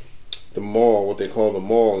mall, what they call the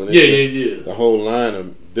mall, and the whole line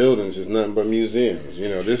of buildings is nothing but museums. You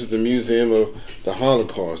know, this is the Museum of the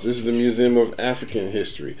Holocaust. This is the Museum of African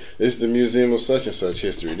History. This is the Museum of such and such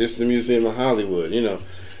history. This is the Museum of Hollywood. You know,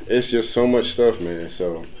 it's just so much stuff, man.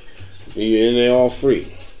 So, and they're all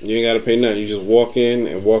free. You ain't got to pay nothing. You just walk in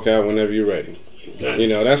and walk out whenever you're ready. You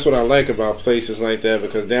know, that's what I like about places like that,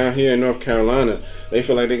 because down here in North Carolina, they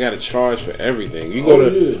feel like they got to charge for everything. You go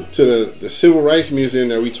to the Civil Rights Museum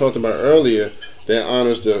that we talked about earlier that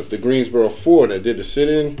honors the Greensboro Four that did the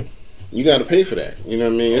sit-in. You got to pay for that. You know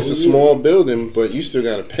what I mean? It's a small building, but you still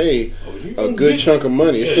got to pay a good chunk of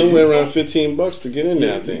money. It's somewhere around $15 to get in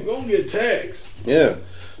there, I think. You're going to get taxed. Yeah.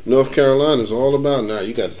 North Carolina's all about,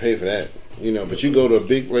 you got to pay for that. You know, but you go to a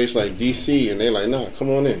big place like D.C. and they're like, nah, come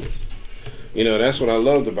on in. You know, that's what I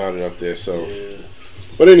loved about it up there. So,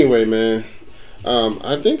 but anyway, man,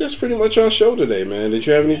 I think that's pretty much our show today, man. Did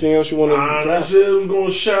you have anything else you want to? I said I was going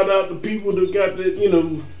to shout out the people that got that, you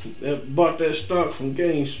know, that bought that stock from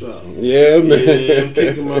GameStop. Yeah, man. Yeah, I'm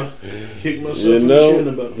kicking myself in the shin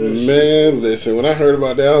about that. Man, listen, when I heard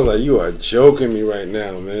about that, I was like, you are joking me right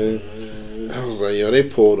now, man. I was like, yo, they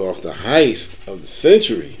pulled off the heist of the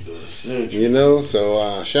century. You know,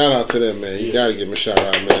 so shout out to them, man. You gotta give them a shout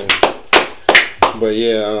out, man. But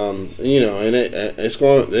yeah, you know, and it's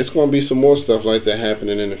going to be some more stuff like that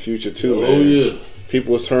happening in the future too, man. Oh yeah,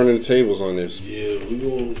 people was turning the tables on this. Yeah, we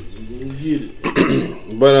gonna get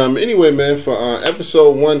it. But anyway, man, for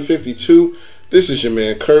episode 152, this is your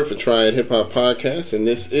man Kurt for Triad Hip Hop Podcast, and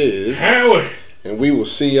this is Howie. And we will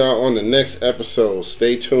see y'all on the next episode.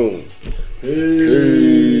 Stay tuned. Peace.